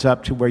it adds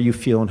up to where you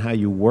feel and how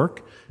you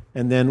work,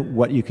 and then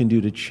what you can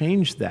do to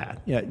change that.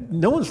 Yeah,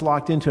 no one's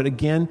locked into it.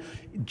 Again,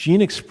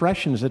 gene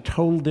expression is a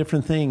total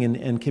different thing,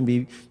 and can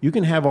be. You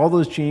can have all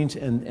those genes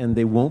and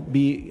they won't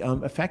be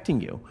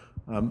affecting you.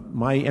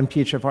 My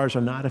MTHFRs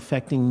are not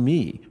affecting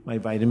me. My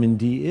vitamin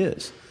D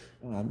is.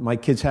 My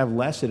kids have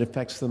less; it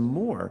affects them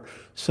more.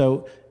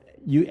 So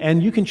you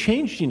can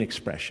change gene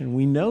expression.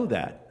 We know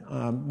that.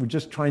 We're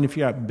just trying to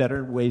figure out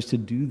better ways to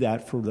do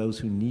that for those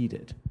who need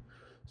it.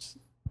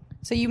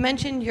 So you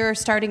mentioned you're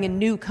starting a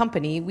new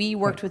company. We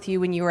worked with you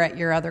when you were at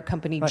your other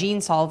company,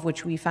 GeneSolve,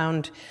 which we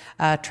found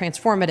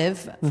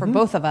transformative for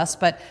both of us.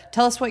 But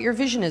tell us what your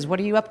vision is. What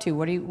are you up to?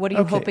 What are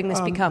you hoping this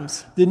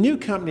becomes? The new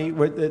company,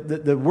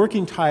 the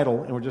working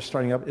title, and we're just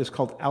starting up, is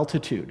called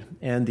Altitude.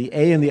 And the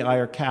A and the I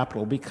are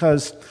capital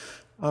because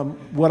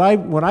what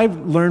I've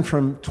learned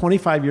from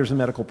 25 years of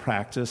medical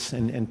practice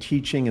and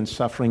teaching and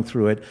suffering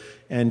through it,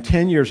 and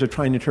 10 years of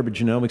trying to interpret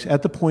genomics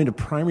at the point of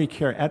primary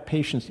care at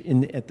patients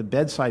at the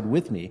bedside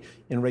with me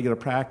in regular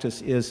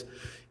practice, is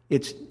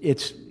it's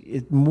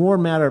more a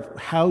matter of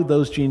how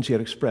those genes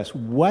get expressed.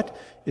 What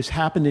has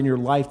happened in your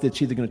life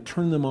that's either going to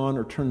turn them on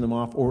or turn them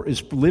off, or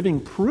is living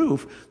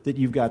proof that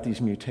you've got these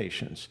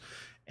mutations.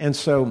 And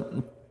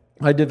so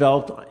I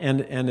developed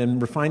and am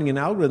refining an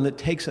algorithm that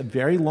takes a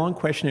very long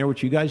questionnaire,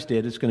 which you guys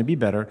did. It's going to be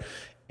better.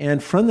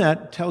 And from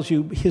that tells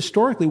you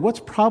historically what's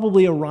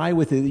probably awry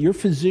with it. Your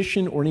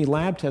physician or any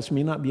lab test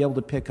may not be able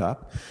to pick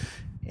up.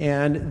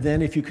 And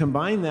then if you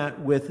combine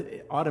that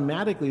with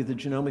automatically the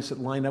genomics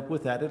that line up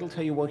with that, it'll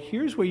tell you, well,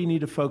 here's where you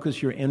need to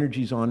focus your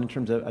energies on in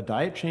terms of a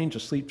diet change, a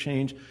sleep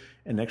change,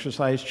 an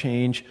exercise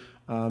change.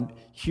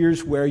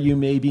 Here's where you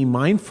may be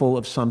mindful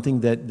of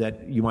something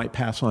that you might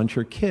pass on to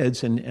your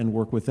kids and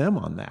work with them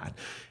on that.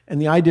 And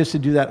the idea is to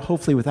do that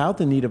hopefully without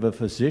the need of a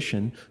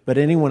physician, but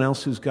anyone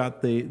else who's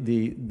got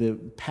the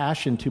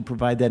passion to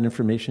provide that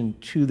information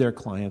to their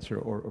clients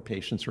or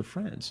patients or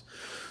friends.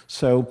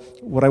 So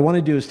what I want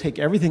to do is take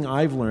everything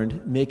I've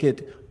learned, make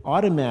it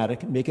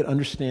automatic, make it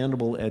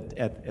understandable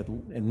at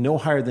no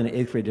higher than an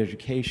 8th grade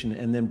education,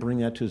 and then bring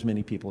that to as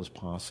many people as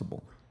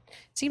possible.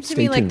 It seems to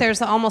Stay me like tuned.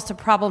 there's almost a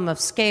problem of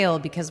scale,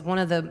 because one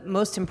of the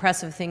most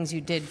impressive things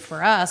you did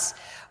for us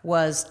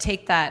was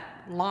take that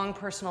long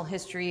personal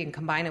history and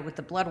combine it with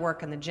the blood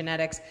work and the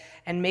genetics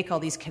and make all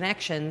these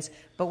connections.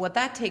 But what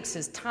that takes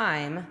is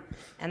time,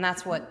 and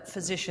that's what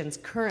physicians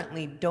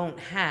currently don't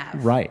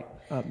have. Right.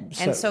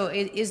 And so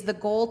is the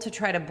goal to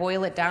try to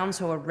boil it down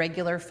so a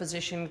regular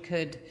physician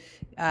could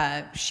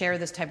share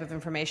this type of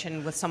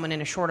information with someone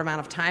in a short amount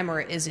of time, or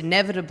is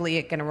inevitably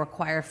it going to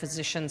require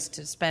physicians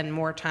to spend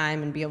more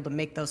time and be able to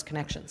make those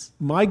connections?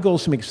 My goal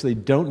is to make it so they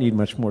don't need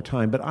much more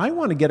time, but I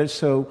want to get it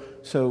so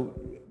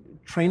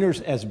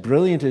trainers as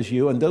brilliant as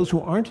you and those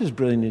who aren't as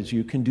brilliant as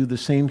you can do the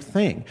same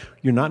thing.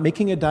 You're not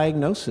making a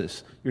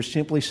diagnosis. You're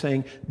simply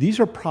saying these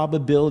are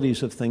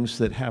probabilities of things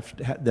that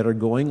that are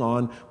going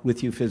on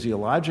with you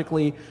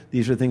physiologically.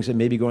 These are things that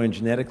may be going on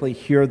genetically.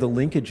 Here are the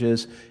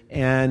linkages,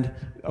 and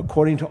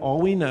according to all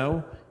we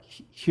know,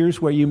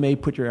 here's where you may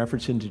put your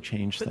efforts in to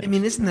change things. I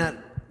mean, isn't that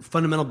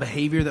fundamental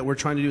behavior that we're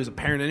trying to do as a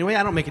parent anyway?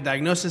 I don't make a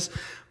diagnosis.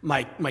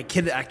 My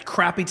kid acted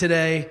crappy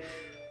today.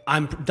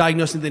 I'm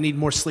diagnosing they need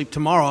more sleep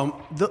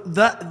tomorrow.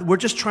 We're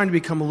just trying to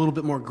become a little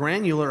bit more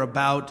granular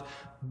about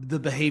the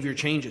behavior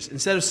changes.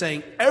 Instead of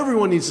saying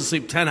everyone needs to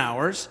sleep 10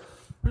 hours,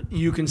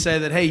 you can say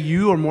that, hey,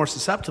 you are more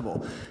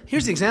susceptible.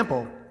 Here's the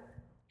example.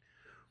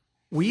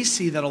 We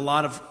see that a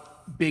lot of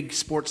big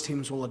sports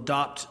teams will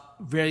adopt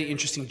very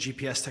interesting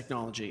GPS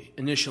technology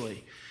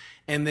initially,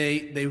 and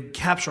they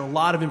capture a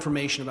lot of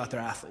information about their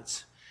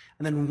athletes.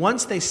 And then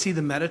once they see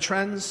the meta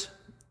trends,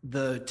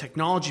 the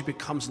technology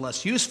becomes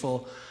less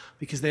useful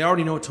because they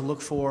already know what to look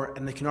for,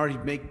 and they can already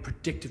make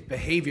predictive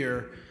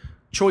behavior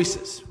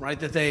choices, right?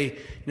 That they,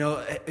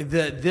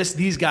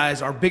 these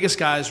guys, our biggest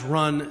guys,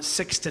 run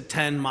 6 to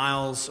 10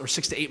 miles or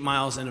 6 to 8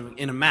 miles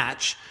in a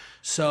match.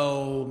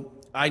 So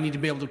I need to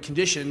be able to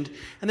condition,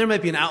 and there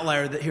might be an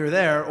outlier that here or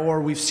there, or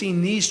we've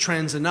seen these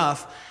trends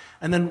enough,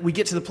 and then we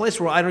get to the place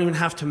where I don't even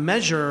have to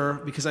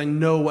measure because I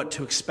know what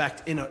to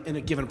expect in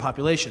a given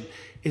population.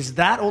 Is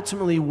that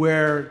ultimately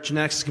where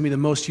genetics is going to be the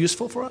most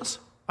useful for us?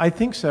 I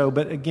think so,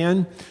 but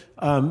again,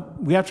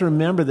 we have to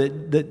remember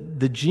that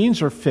the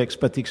genes are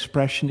fixed, but the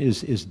expression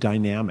is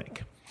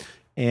dynamic.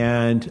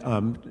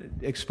 And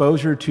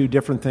exposure to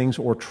different things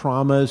or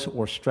traumas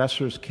or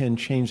stressors can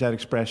change that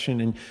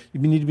expression, and you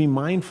need to be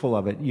mindful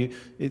of it.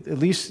 At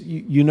least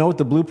you know what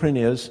the blueprint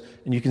is,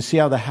 and you can see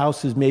how the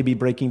house is maybe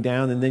breaking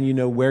down, and then you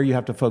know where you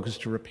have to focus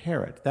to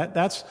repair it.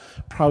 That's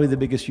probably the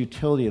biggest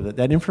utility of it.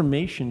 That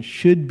information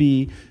should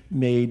be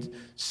made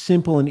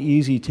simple and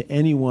easy to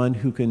anyone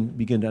who can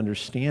begin to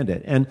understand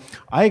it. And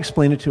I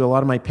explain it to a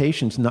lot of my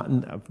patients,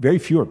 very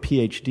few are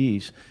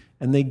PhDs,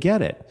 and they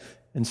get it.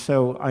 And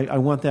so I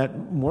want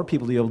that more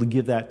people to be able to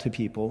give that to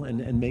people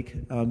and make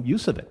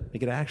use of it,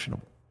 make it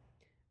actionable.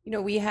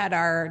 We had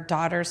our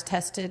daughters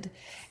tested,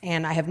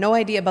 and I have no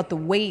idea about the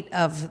weight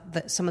of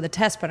some of the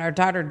tests, but our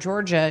daughter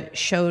Georgia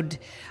showed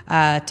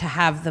to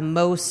have the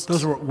most...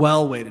 Those were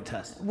well-weighted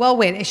tests.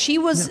 Well-weighted. She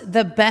was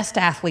the best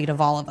athlete of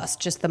all of us,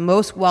 just the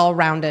most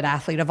well-rounded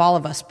athlete of all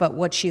of us. But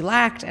what she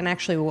lacked, and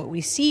actually what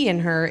we see in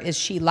her, is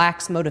she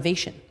lacks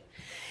motivation.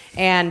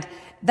 And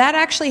that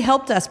actually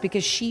helped us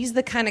because she's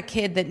the kind of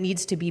kid that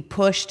needs to be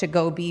pushed to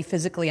go be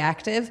physically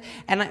active.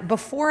 And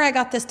before I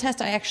got this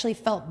test, I actually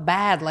felt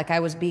bad, like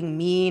I was being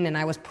mean and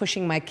I was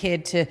pushing my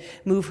kid to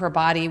move her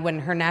body when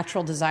her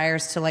natural desire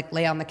is to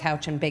lay on the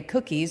couch and bake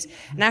cookies.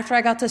 And after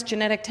I got this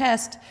genetic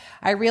test,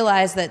 I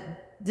realized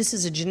that this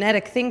is a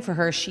genetic thing for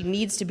her. She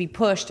needs to be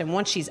pushed. And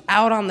once she's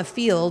out on the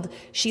field,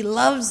 she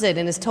loves it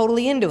and is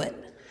totally into it.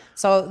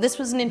 So this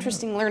was an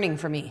interesting learning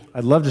for me.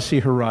 I'd love to see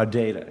her raw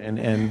data,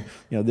 and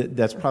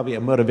that's probably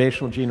a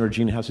motivational gene, or a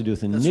gene that has to do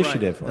with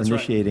initiative, or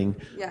initiating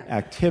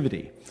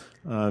activity.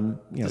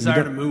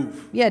 Desire to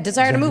move. Yeah,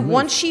 desire to move.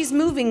 Once she's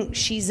moving,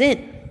 she's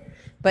in.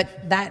 But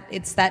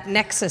it's that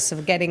nexus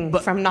of getting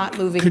from not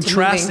moving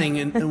contrasting,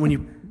 to moving.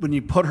 and when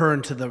you put her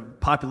into the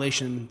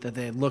population that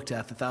they had looked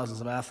at, the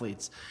thousands of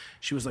athletes,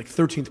 she was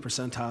 13th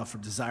percentile for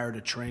desire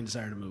to train,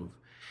 desire to move.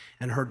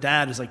 And her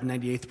dad is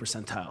 98th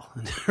percentile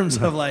in terms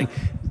of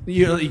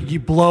you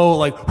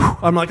blow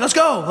I'm let's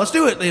go, let's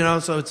do it.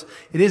 So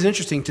it is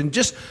interesting to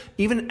just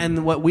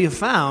and what we have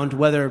found,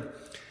 whether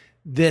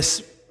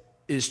this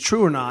is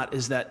true or not,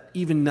 is that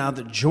even now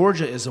that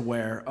Georgia is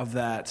aware of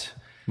that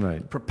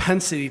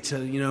propensity to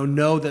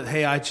know that,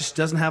 hey, I just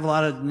doesn't have a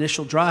lot of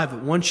initial drive,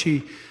 but once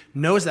she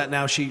knows that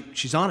now,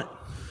 she's on it.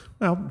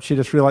 Well, she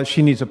just realized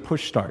she needs a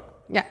push start.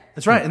 Yeah,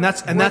 that's right, and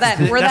that's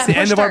the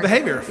end of our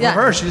behavior for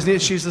her. She's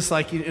just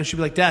she'd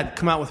be like, Dad,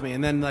 come out with me,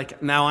 and then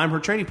now I'm her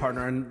training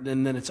partner, and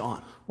then it's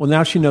on. Well,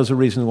 now she knows the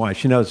reason why.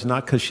 She knows it's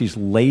not because she's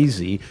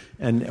lazy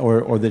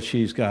or that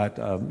she's got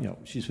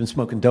she's been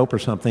smoking dope or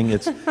something.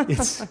 It's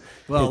a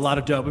lot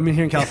of dope. I mean,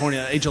 here in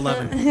California, age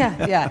 11.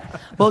 yeah.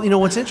 Well,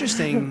 what's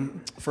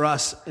interesting for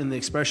us in the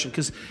expression,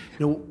 because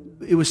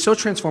it was so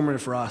transformative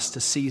for us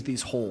to see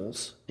these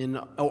holes in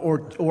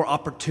or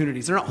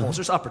opportunities. They're not holes.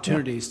 There's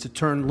opportunities to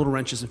turn little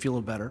wrenches and feel a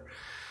little better.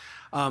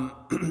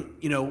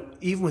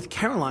 Even with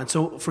Caroline.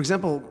 So, for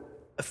example,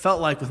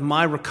 felt like with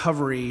my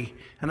recovery,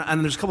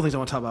 and there's a couple things I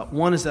want to talk about.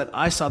 One is that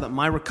I saw that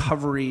my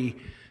recovery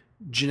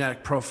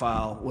genetic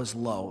profile was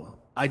low.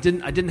 I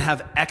didn't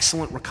have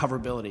excellent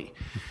recoverability,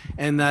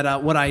 and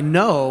that what I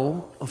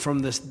know from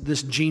this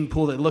gene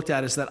pool they looked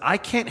at is that I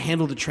can't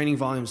handle the training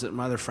volumes that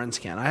my other friends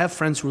can. I have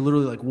friends who are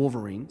literally like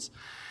Wolverines,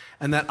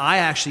 and that I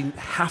actually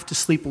have to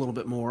sleep a little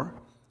bit more.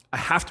 I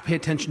have to pay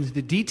attention to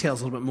the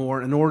details a little bit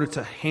more in order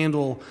to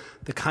handle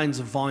the kinds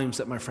of volumes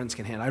that my friends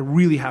can handle. I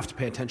really have to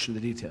pay attention to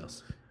the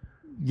details.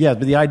 Yeah,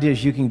 but the idea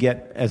is you can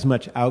get as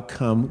much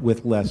outcome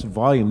with less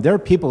volume. There are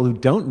people who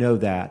don't know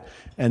that,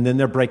 and then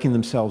they're breaking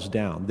themselves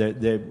down.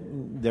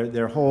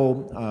 Their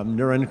whole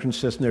neuroendocrine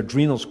system, their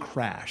adrenals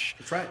crash.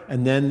 That's right.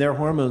 And then their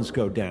hormones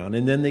go down,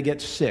 and then they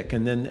get sick,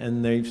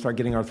 and they start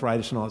getting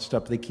arthritis and all that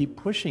stuff. They keep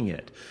pushing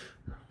it.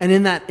 And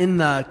in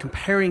the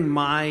comparing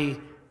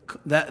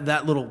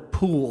that little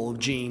pool of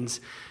genes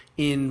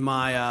in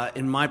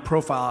my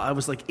profile, I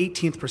was like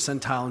 18th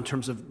percentile in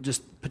terms of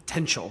just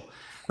potential.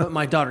 But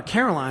my daughter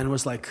Caroline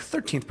was like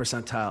 13th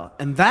percentile.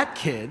 And that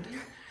kid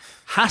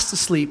has to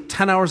sleep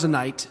 10 hours a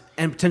night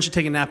and potentially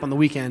take a nap on the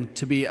weekend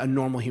to be a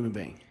normal human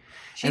being.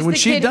 And when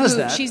she does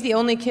that... She's the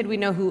only kid we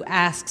know who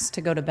asks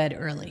to go to bed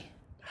early.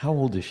 How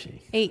old is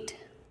she? 8.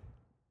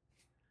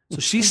 So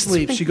she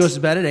sleeps. She goes to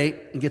bed at 8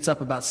 and gets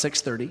up about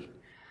 6:30.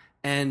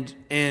 And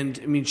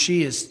I mean,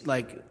 she is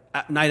like...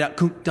 night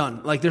out,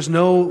 done. Like there's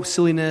no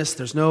silliness,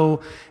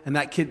 and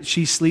that kid,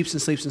 she sleeps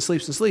and sleeps and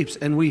sleeps and sleeps.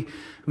 And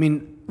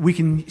we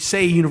can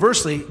say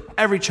universally,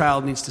 every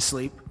child needs to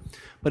sleep,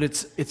 but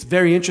it's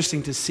very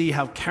interesting to see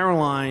how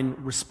Caroline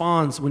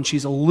responds when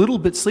she's a little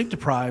bit sleep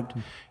deprived.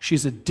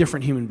 She's a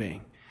different human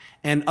being.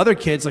 And other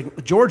kids,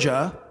 like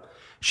Georgia,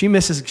 she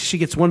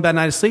gets one bad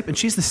night of sleep, and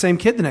she's the same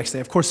kid the next day.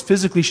 Of course,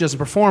 physically she doesn't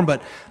perform,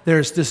 but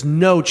there's just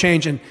no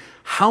change. And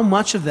how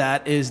much of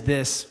that is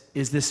this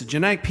a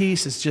genetic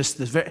piece? It's just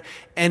this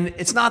and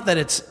it's not that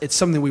it's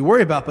something we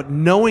worry about, but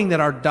knowing that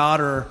our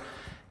daughter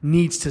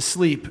needs to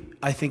sleep,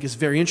 I think is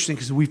very interesting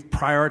because we've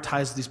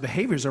prioritized these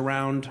behaviors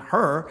around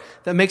her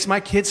that makes my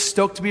kids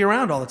stoked to be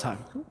around all the time.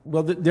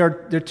 Well,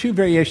 there are two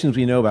variations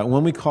we know about.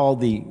 One we call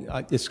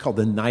it's called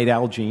the night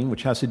owl gene,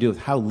 which has to do with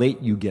how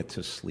late you get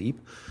to sleep.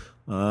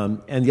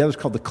 And the other is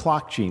called the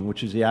clock gene,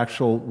 which is the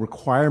actual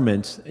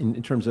requirements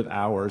in terms of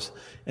hours.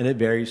 And it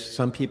varies.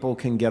 Some people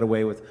can get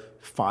away with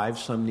 5,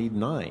 some need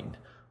 9.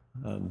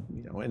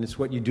 And it's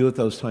what you do at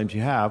those times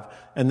you have.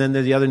 And then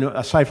there's the other,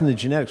 aside from the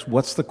genetics,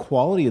 what's the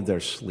quality of their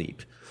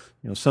sleep?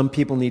 Some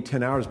people need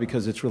 10 hours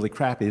because it's really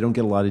crappy. They don't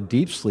get a lot of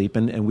deep sleep,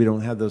 and we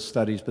don't have those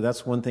studies. But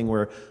that's one thing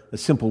where a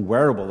simple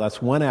wearable,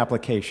 that's one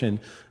application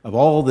of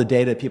all the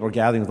data people are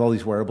gathering with all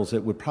these wearables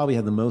that would probably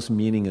have the most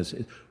meaning is,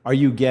 are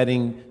you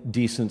getting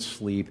decent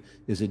sleep?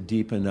 Is it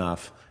deep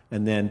enough?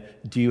 And then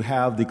do you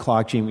have the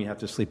clock gene where you have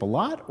to sleep a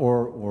lot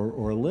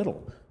or a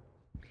little?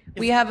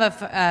 We have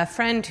a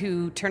friend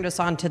who turned us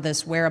on to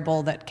this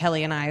wearable that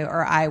Kelly and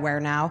I wear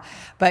now,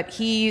 but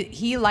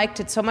he liked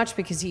it so much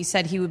because he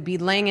said he would be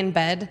laying in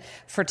bed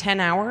for 10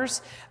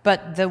 hours,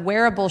 but the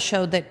wearable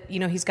showed that,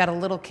 he's got a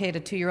little kid,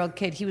 a 2-year-old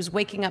kid, he was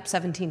waking up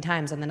 17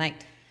 times in the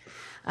night.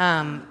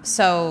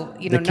 So,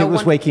 the kid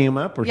was waking him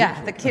up?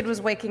 Yeah, the kid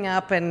was waking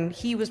up, and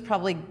he was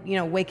probably,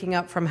 waking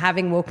up from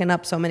having woken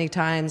up so many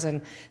times.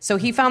 And so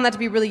he found that to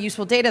be really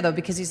useful data, though,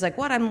 because he's like,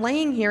 what? I'm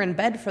laying here in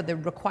bed for the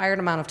required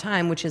amount of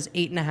time, which is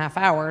 8.5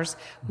 hours.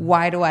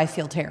 Why do I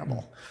feel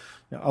terrible?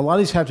 A lot of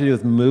these have to do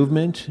with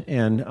movement,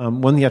 and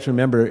one thing you have to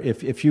remember,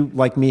 if you,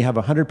 like me, have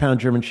a 100-pound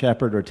German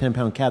Shepherd or a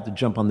 10-pound cat that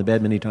jump on the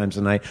bed many times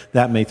a night,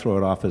 that may throw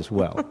it off as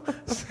well.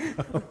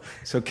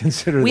 so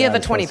consider that. We have a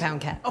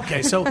 20-pound cat.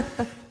 Okay, so...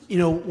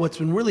 what's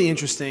been really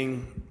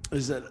interesting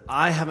is that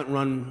I haven't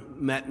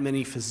met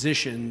many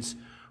physicians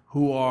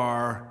who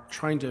are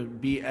trying to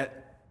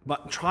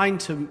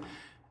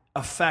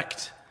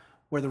affect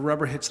where the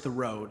rubber hits the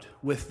road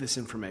with this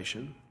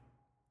information.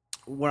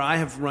 Where I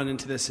have run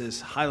into this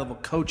is high-level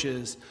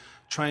coaches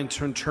trying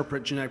to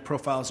interpret genetic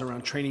profiles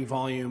around training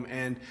volume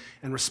and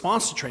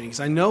response to training. Because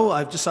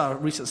I just saw a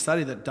recent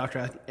study that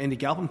Dr. Andy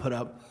Galpin put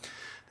up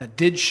that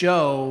did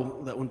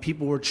show that when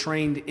people were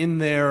trained in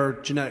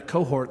their genetic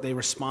cohort, they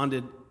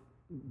responded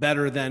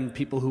better than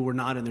people who were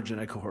not in their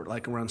genetic cohort,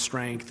 like around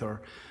strength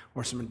or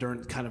some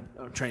endurance kind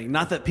of training.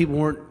 Not that people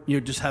weren't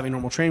just having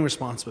normal training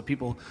response, but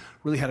people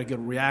really had a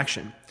good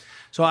reaction.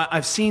 So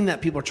I've seen that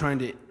people are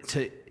trying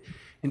to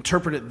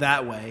interpret it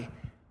that way.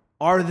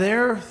 Are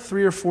there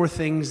 3 or 4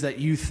 things that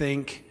you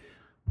think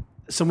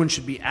someone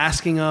should be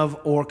asking of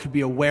or could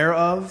be aware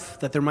of,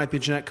 that there might be a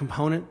genetic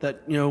component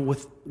that,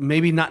 with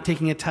maybe not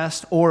taking a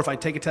test, or if I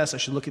take a test, I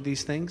should look at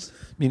these things?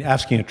 I mean,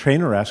 asking a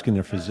trainer or asking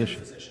their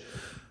physician?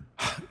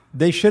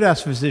 They should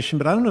ask a physician,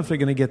 but I don't know if they're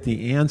going to get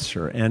the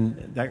answer,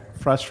 and that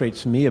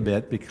frustrates me a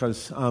bit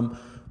because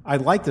I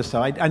like this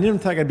stuff. I never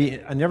thought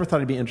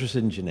I'd be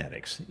interested in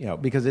genetics,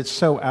 because it's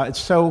so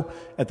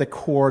at the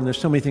core, and there's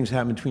so many things that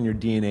happen between your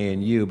DNA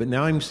and you. But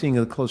now I'm seeing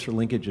the closer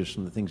linkages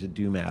from the things that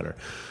do matter.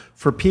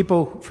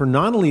 For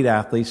non-elite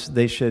athletes,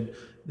 they should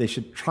They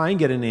should try and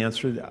get an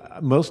answer.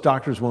 Most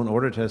doctors won't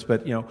order tests,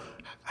 but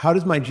how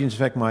does my genes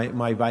affect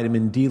my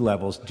vitamin D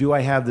levels? Do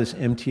I have this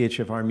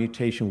MTHFR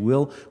mutation?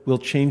 Will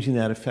changing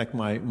that affect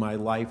my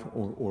life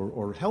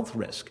or health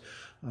risk?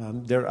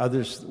 There are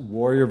others,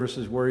 warrior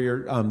versus warrior,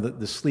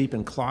 the sleep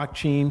and clock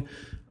gene.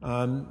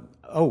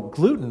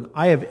 Gluten.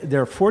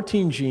 There are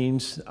 14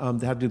 genes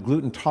that have the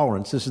gluten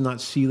tolerance. This is not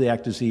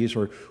celiac disease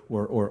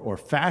or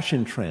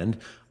fashion trend.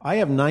 I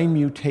have 9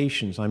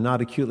 mutations. I'm not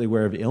acutely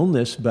aware of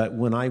illness, but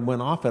when I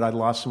went off it, I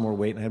lost some more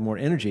weight and had more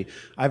energy.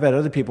 I've had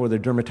other people where their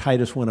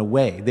dermatitis went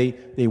away.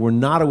 They were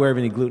not aware of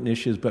any gluten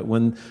issues, but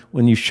when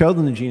you showed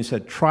them the gene and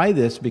said, try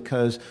this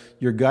because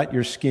your gut,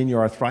 your skin,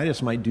 your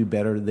arthritis might do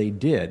better, they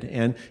did.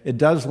 And it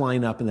does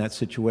line up in that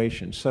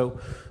situation.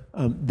 So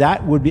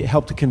that would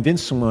help to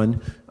convince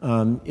someone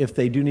if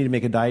they do need to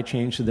make a diet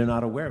change so they're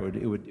not aware.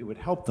 It would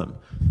help them.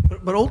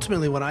 But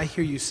ultimately, what I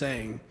hear you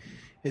saying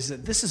is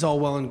that this is all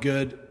well and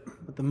good,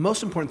 but the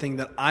most important thing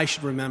that I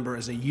should remember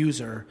as a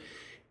user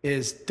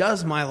is,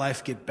 does my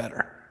life get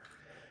better?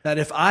 That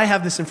if I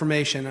have this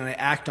information and I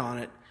act on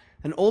it,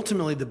 and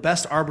ultimately the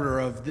best arbiter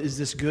of is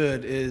this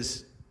good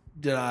is,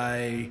 did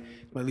my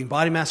lean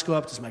body mass go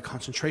up? Does my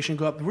concentration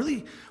go up? Really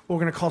what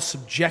we're going to call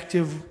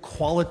subjective,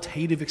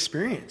 qualitative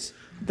experience.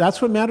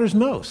 That's what matters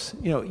most.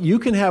 You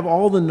can have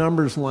all the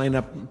numbers line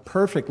up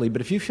perfectly,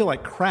 but if you feel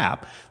like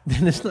crap,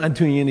 then it's not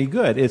doing you any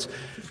good. It's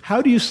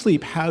how do you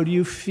sleep? How do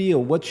you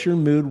feel? What's your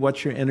mood?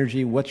 What's your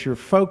energy? What's your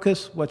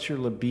focus? What's your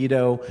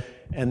libido?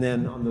 And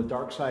then on the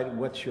dark side,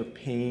 what's your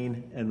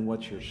pain and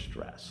what's your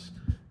stress?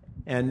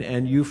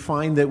 And you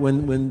find that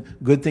when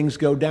good things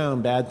go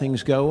down, bad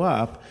things go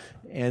up.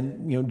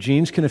 And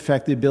genes can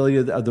affect the ability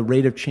of the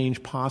rate of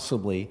change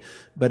possibly,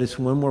 but it's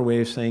one more way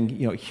of saying,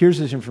 here's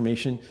this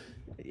information.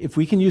 If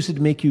we can use it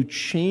to make you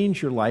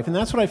change your life, and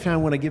that's what I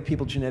found when I give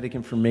people genetic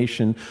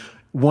information.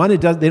 One, they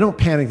don't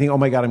panic, think, oh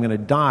my God, I'm going to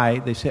die.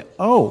 They say,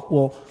 oh,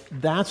 well,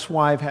 that's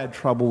why I've had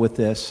trouble with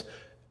this.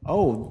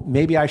 Oh,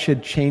 maybe I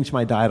should change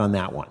my diet on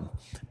that one.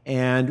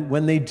 And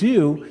when they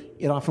do,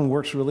 it often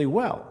works really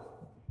well.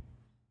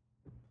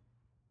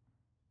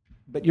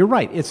 But you're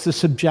right, it's the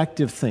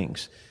subjective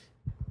things.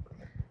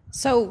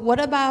 So what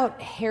about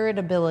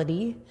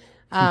heritability?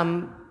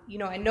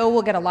 I know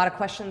we'll get a lot of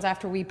questions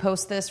after we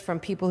post this from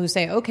people who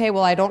say, okay,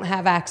 well, I don't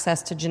have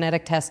access to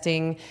genetic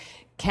testing.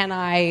 Can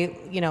I,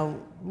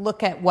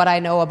 look at what I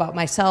know about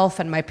myself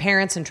and my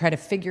parents and try to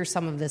figure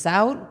some of this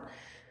out?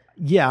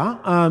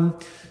 Yeah.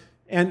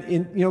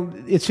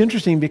 It's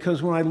interesting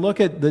because when I look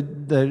at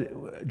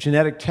the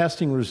genetic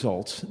testing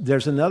results,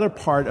 there's another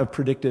part of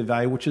predictive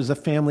value, which is a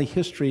family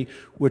history,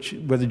 where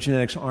the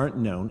genetics aren't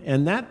known.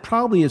 And that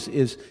probably is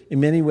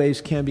in many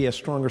ways can be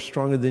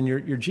stronger than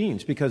your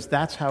genes, because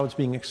that's how it's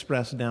being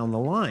expressed down the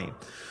line.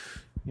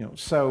 You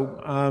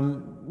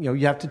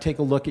have to take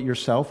a look at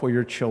yourself or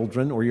your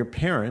children or your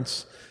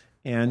parents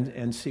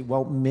and see,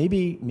 well,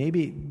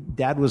 maybe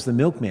Dad was the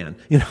milkman,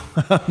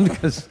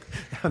 because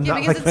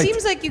it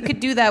seems like you could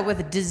do that with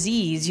a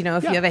disease,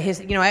 if you have a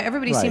history,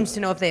 everybody seems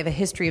to know if they have a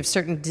history of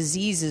certain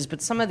diseases,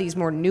 but some of these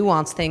more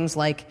nuanced things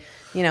like,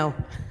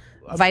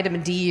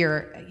 vitamin D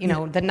or,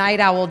 the night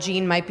owl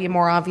gene might be a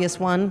more obvious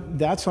one.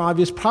 That's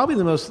obvious. Probably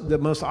the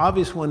most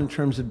obvious one in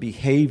terms of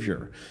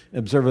behavior,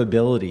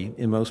 observability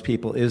in most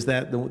people is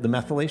that the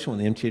methylation one,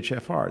 the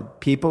MTHFR.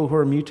 People who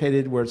are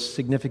mutated where it's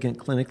significant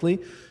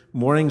clinically,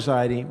 more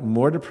anxiety,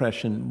 more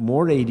depression,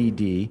 more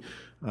ADD.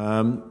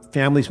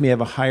 Families may have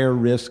a higher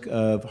risk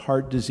of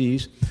heart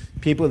disease.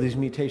 People with these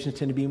mutations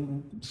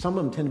some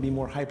of them tend to be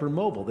more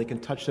hypermobile. They can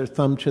touch their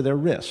thumb to their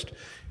wrist.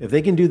 If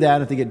they can do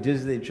that, if they get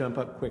dizzy, they jump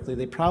up quickly,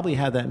 they probably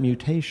have that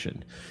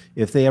mutation.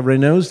 If they have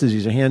Raynaud's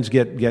disease, their hands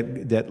get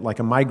that like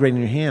a migraine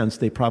in your hands,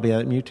 they probably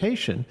have that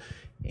mutation.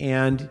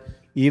 And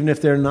even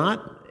if they're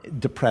not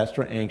depressed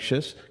or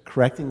anxious,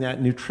 correcting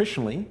that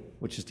nutritionally,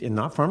 which is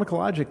not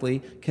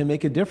pharmacologically, can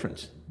make a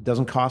difference.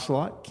 Doesn't cost a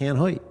lot, can't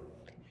hurt.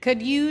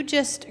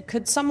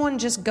 Could someone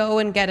just go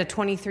and get a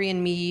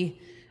 23andMe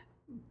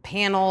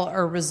panel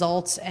or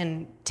results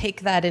and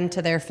take that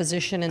into their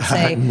physician and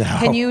say,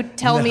 can you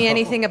tell me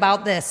anything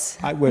about this?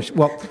 I wish.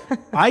 Well,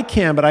 I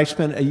can, but I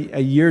spent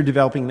a year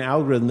developing an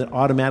algorithm that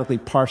automatically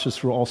parses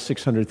through all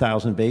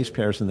 600,000 base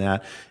pairs in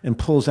that and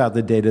pulls out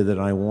the data that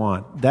I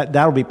want.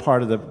 That'll be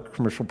part of the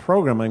commercial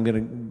program I'm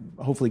going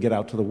to hopefully get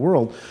out to the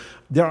world.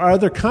 There are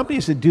other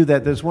companies that do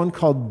that. There's one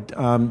called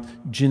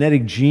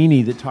Genetic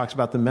Genie that talks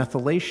about the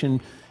methylation.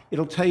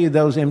 It'll tell you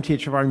those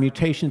MTHFR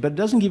mutations, but it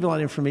doesn't give you a lot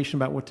of information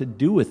about what to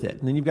do with it.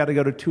 And then you've got to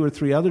go to 2 or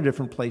 3 other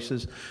different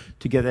places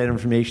to get that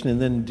information,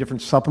 and then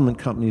different supplement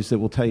companies that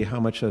will tell you how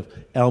much of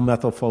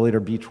L-methylfolate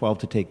or B12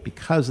 to take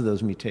because of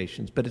those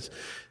mutations. But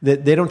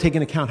they don't take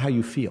into account how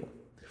you feel.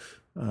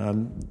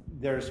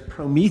 There's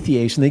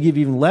Promethease, and they give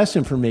even less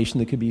information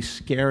that could be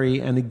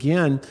scary. And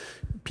again,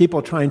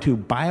 people trying to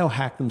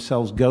biohack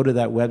themselves go to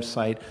that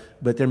website,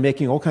 but they're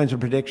making all kinds of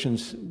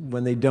predictions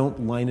when they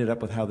don't line it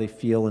up with how they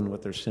feel and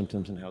what their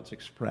symptoms and how it's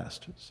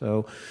expressed.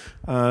 So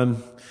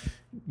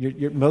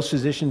most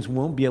physicians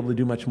won't be able to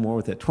do much more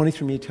with it.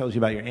 23andMe tells you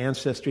about your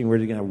ancestry and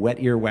whether you're going to have wet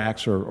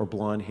earwax or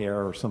blonde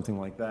hair or something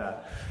like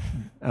that.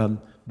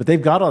 But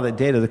they've got all that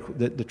data.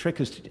 The trick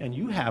is, and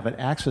you have it,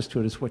 access to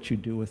it is what you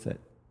do with it.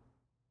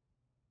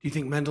 Do you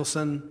think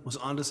Mendelssohn was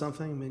onto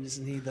something? I mean,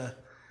 isn't he the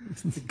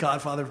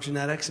godfather of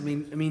genetics? I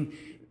mean,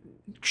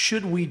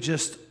 should we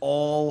just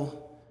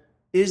all?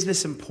 Is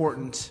this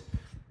important?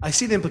 I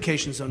see the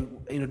implications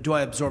on, do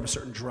I absorb a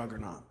certain drug or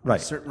not?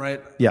 Right.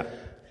 Right. Yeah.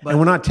 But, and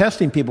we're not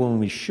testing people when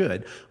we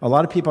should. A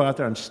lot of people out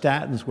there on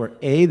statins where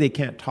A, they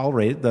can't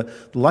tolerate it. The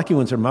lucky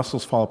ones, their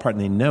muscles fall apart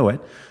and they know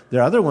it. There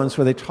are other ones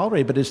where they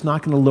tolerate it, but it's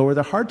not going to lower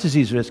their heart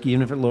disease risk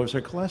even if it lowers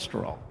their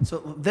cholesterol.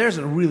 So there's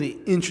a really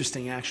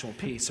interesting actual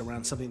piece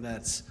around something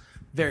that's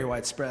very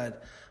widespread.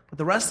 But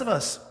the rest of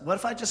us, what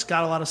if I just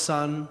got a lot of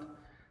sun,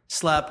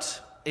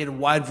 slept, ate a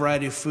wide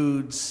variety of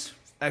foods,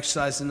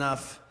 exercised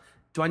enough?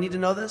 Do I need to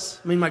know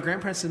this? I mean, my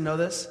grandparents didn't know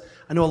this.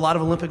 I know a lot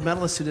of Olympic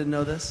medalists who didn't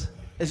know this.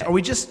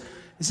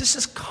 Is this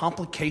just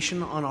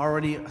complication on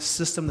already a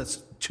system that's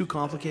too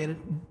complicated?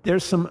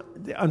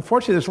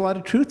 Unfortunately, there's a lot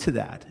of truth to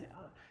that.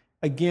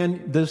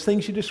 Again, those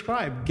things you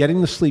described, getting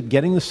the sleep,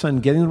 getting the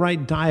sun, getting the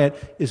right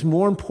diet is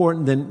more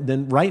important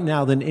than right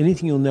now than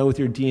anything you'll know with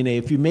your DNA.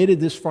 If you made it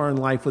this far in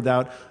life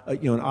without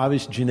an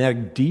obvious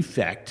genetic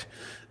defect,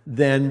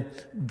 then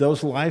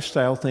those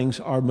lifestyle things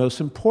are most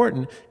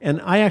important.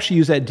 And I actually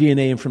use that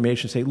DNA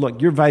information to say,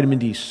 look, your vitamin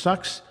D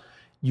sucks.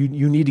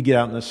 You need to get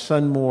out in the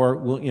sun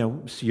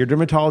more. See your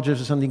dermatologist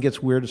if something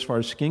gets weird as far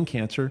as skin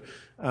cancer,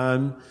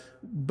 and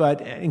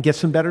get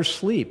some better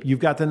sleep.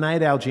 You've got the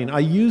night owl gene. I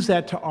use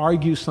that to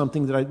argue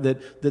something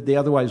that they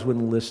otherwise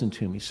wouldn't listen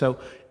to me. So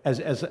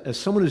as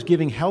someone who's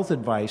giving health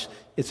advice,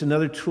 it's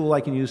another tool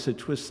I can use to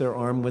twist their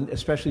arm,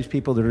 especially these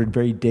people that are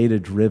very data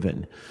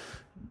driven.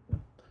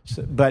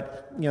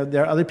 But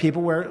there are other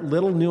people where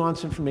little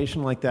nuanced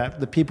information like that,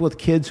 the people with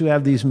kids who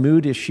have these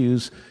mood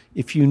issues,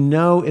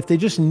 if they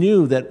just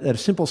knew that a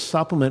simple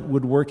supplement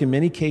would work in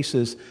many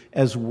cases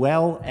as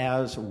well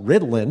as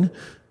Ritalin,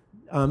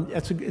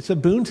 it's a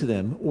boon to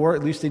them, or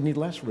at least they need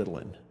less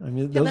Ritalin. I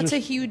mean, that's a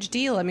huge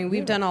deal. I mean,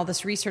 we've done all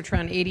this research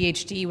around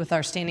ADHD with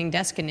our Standing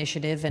Desk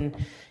Initiative, and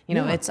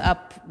it's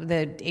up.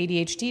 The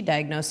ADHD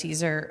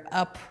diagnoses are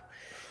up,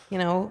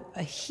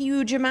 a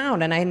huge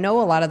amount. And I know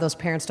a lot of those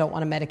parents don't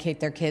want to medicate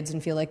their kids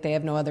and feel like they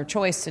have no other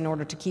choice in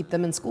order to keep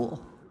them in school.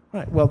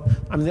 Right. Well,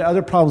 I mean, there are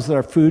other problems that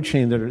are food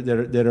chain that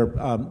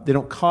are they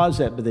don't cause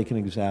that, but they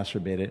can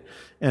exacerbate it.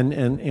 And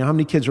how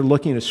many kids are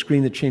looking at a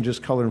screen that changes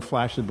color and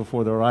flashes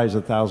before their eyes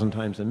 1,000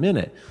 times a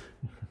minute?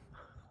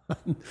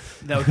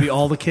 That would be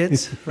all the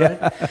kids,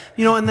 right?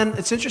 And then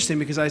it's interesting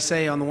because I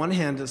say on the one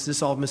hand, is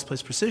this all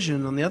misplaced precision?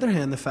 And on the other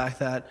hand, the fact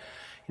that,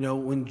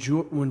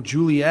 when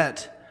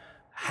Juliet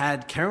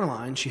had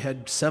Caroline, she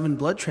had 7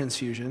 blood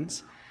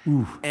transfusions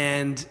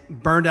and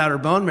burned out her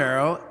bone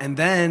marrow, and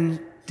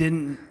then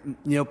didn't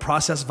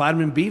process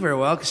vitamin B very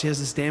well because she has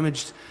this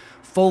damaged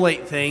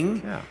folate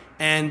thing. Yeah.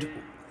 And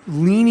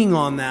leaning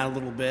on that a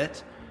little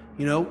bit,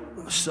 we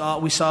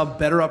saw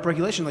better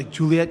upregulation. Like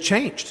Juliet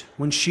changed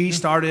when she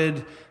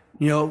started,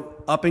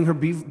 upping her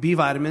B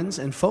vitamins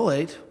and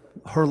folate.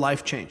 Her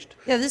life changed.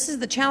 Yeah, this is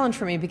the challenge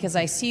for me because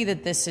I see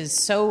that this is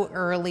so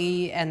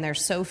early and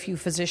there's so few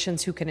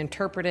physicians who can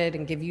interpret it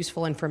and give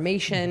useful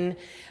information,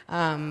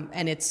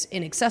 and it's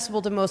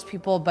inaccessible to most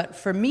people. But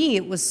for me,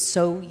 it was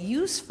so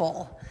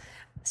useful.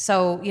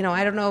 So,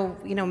 I don't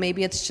know,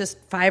 maybe it's just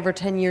 5 or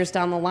 10 years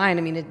down the line.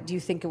 I mean, do you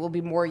think it will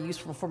be more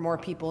useful for more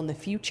people in the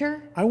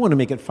future? I want to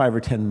make it 5 or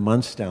 10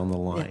 months down the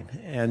line.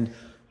 Yeah. And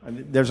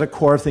there's a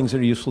core of things that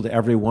are useful to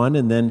everyone,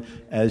 and then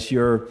as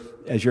your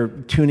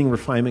tuning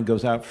refinement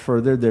goes out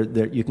further,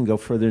 you can go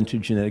further into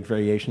genetic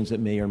variations that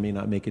may or may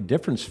not make a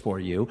difference for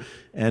you,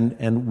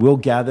 and we'll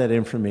gather that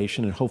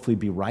information and hopefully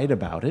be right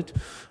about it.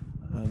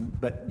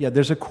 But yeah,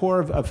 there's a core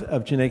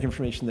of genetic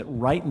information that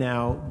right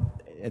now,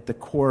 at the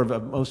core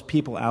of most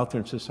people out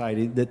there in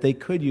society, that they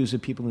could use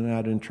if people know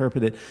how to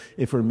interpret it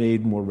if it were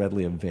made more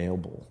readily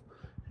available.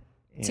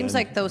 Seems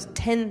like those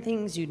 10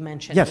 things you'd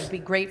mentioned would be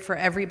great for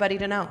everybody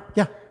to know.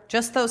 Yeah.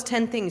 Just those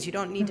 10 things. You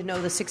don't need to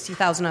know the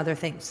 60,000 other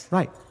things.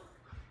 Right.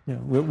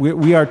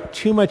 We are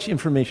too much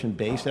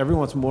information-based. Everyone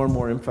wants more and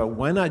more info.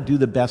 Why not do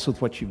the best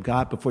with what you've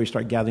got before you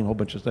start gathering a whole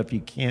bunch of stuff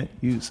you can't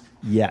use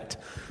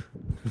yet?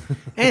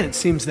 And it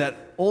seems that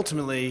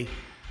ultimately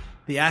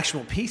the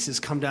actual pieces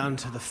come down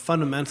to the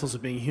fundamentals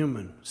of being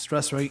human.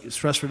 Stress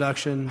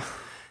reduction,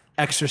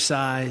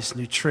 exercise,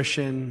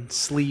 nutrition,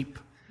 sleep.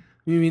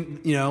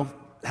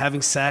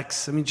 Having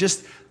sex. I mean,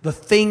 just the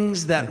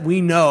things that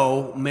we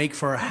know make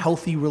for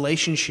healthy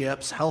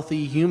relationships,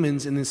 healthy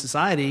humans in this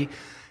society.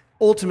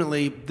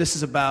 Ultimately, this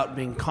is about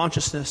being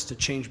consciousness to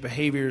change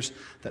behaviors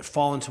that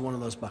fall into one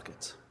of those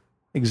buckets.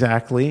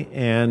 Exactly.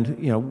 And,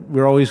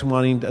 we're always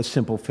wanting a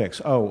simple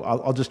fix. Oh,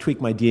 I'll just tweak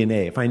my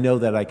DNA. If I know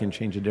that, I can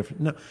change a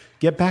different. No,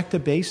 get back to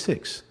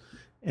basics.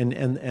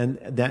 And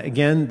that,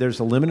 again, there's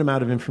a limited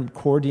amount of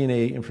core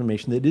DNA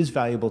information that is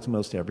valuable to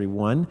most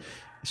everyone.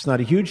 It's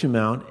not a huge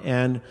amount,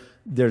 and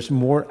there's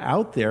more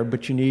out there,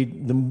 but you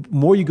need, the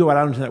more you go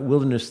out into that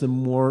wilderness, the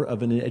more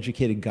of an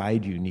educated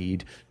guide you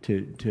need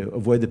to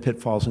avoid the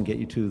pitfalls and get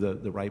you to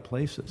the right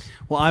places.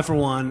 Well, I, for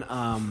one,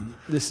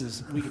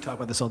 we could talk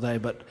about this all day,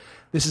 but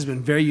this has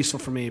been very useful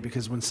for me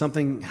because when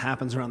something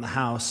happens around the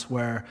house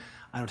where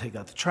I don't take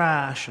out the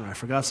trash or I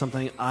forgot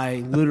something, I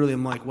literally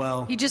am like,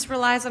 well... He just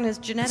relies on his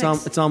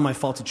genetics. It's all my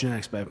faulty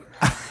genetics, babe.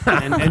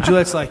 and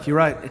Juliet's like, you're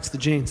right, it's the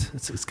genes.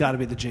 It's got to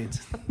be the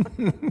genes.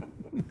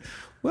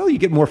 Well, you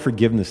get more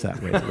forgiveness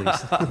that way, at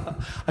least.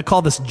 I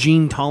call this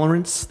gene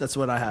tolerance. That's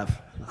what I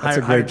have. That's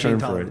a great term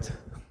for it.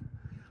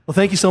 Well,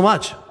 thank you so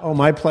much. Oh,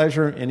 my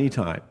pleasure.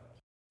 Anytime.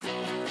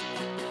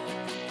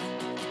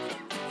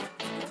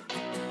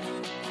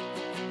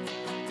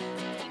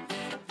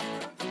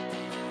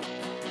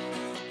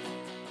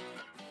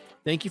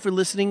 Thank you for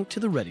listening to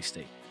The Ready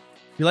State.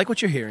 If you like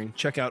what you're hearing,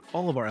 check out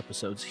all of our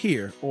episodes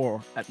here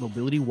or at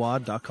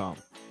mobilitywod.com.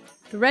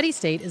 The Ready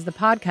State is the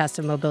podcast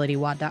of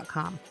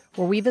mobilitywod.com,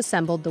 where we've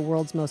assembled the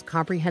world's most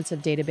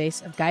comprehensive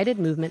database of guided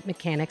movement,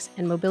 mechanics,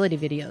 and mobility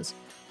videos,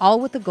 all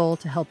with the goal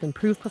to help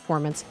improve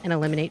performance and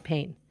eliminate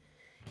pain.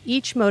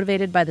 Each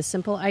motivated by the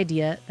simple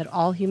idea that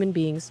all human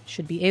beings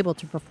should be able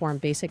to perform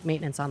basic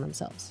maintenance on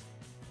themselves.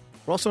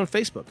 We're also on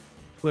Facebook,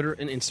 Twitter,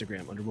 and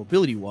Instagram under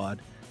MobilityWOD.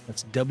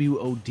 That's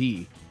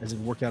WOD, as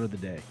in workout of the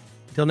day.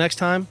 Until next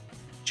time,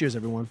 cheers,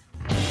 everyone.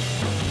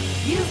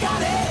 You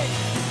got it.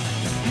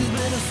 You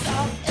better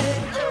stop it.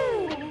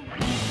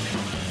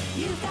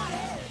 You got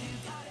it.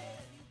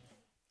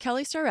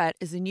 Kelly Starrett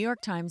is a New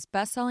York Times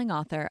bestselling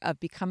author of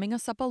Becoming a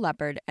Supple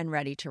Leopard and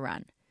Ready to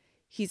Run.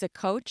 He's a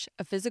coach,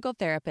 a physical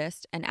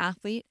therapist, an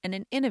athlete, and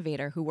an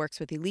innovator who works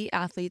with elite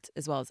athletes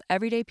as well as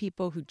everyday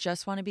people who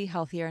just want to be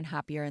healthier and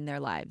happier in their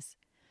lives.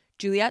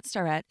 Juliet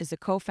Starrett is the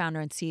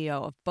co-founder and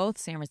CEO of both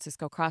San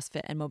Francisco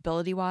CrossFit and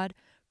MobilityWOD,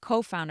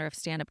 co-founder of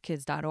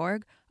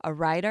StandUpKids.org, a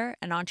writer,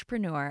 an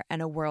entrepreneur,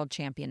 and a world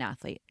champion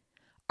athlete.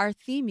 Our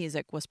theme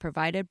music was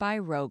provided by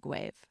Rogue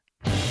Wave.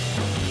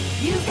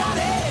 You got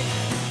it.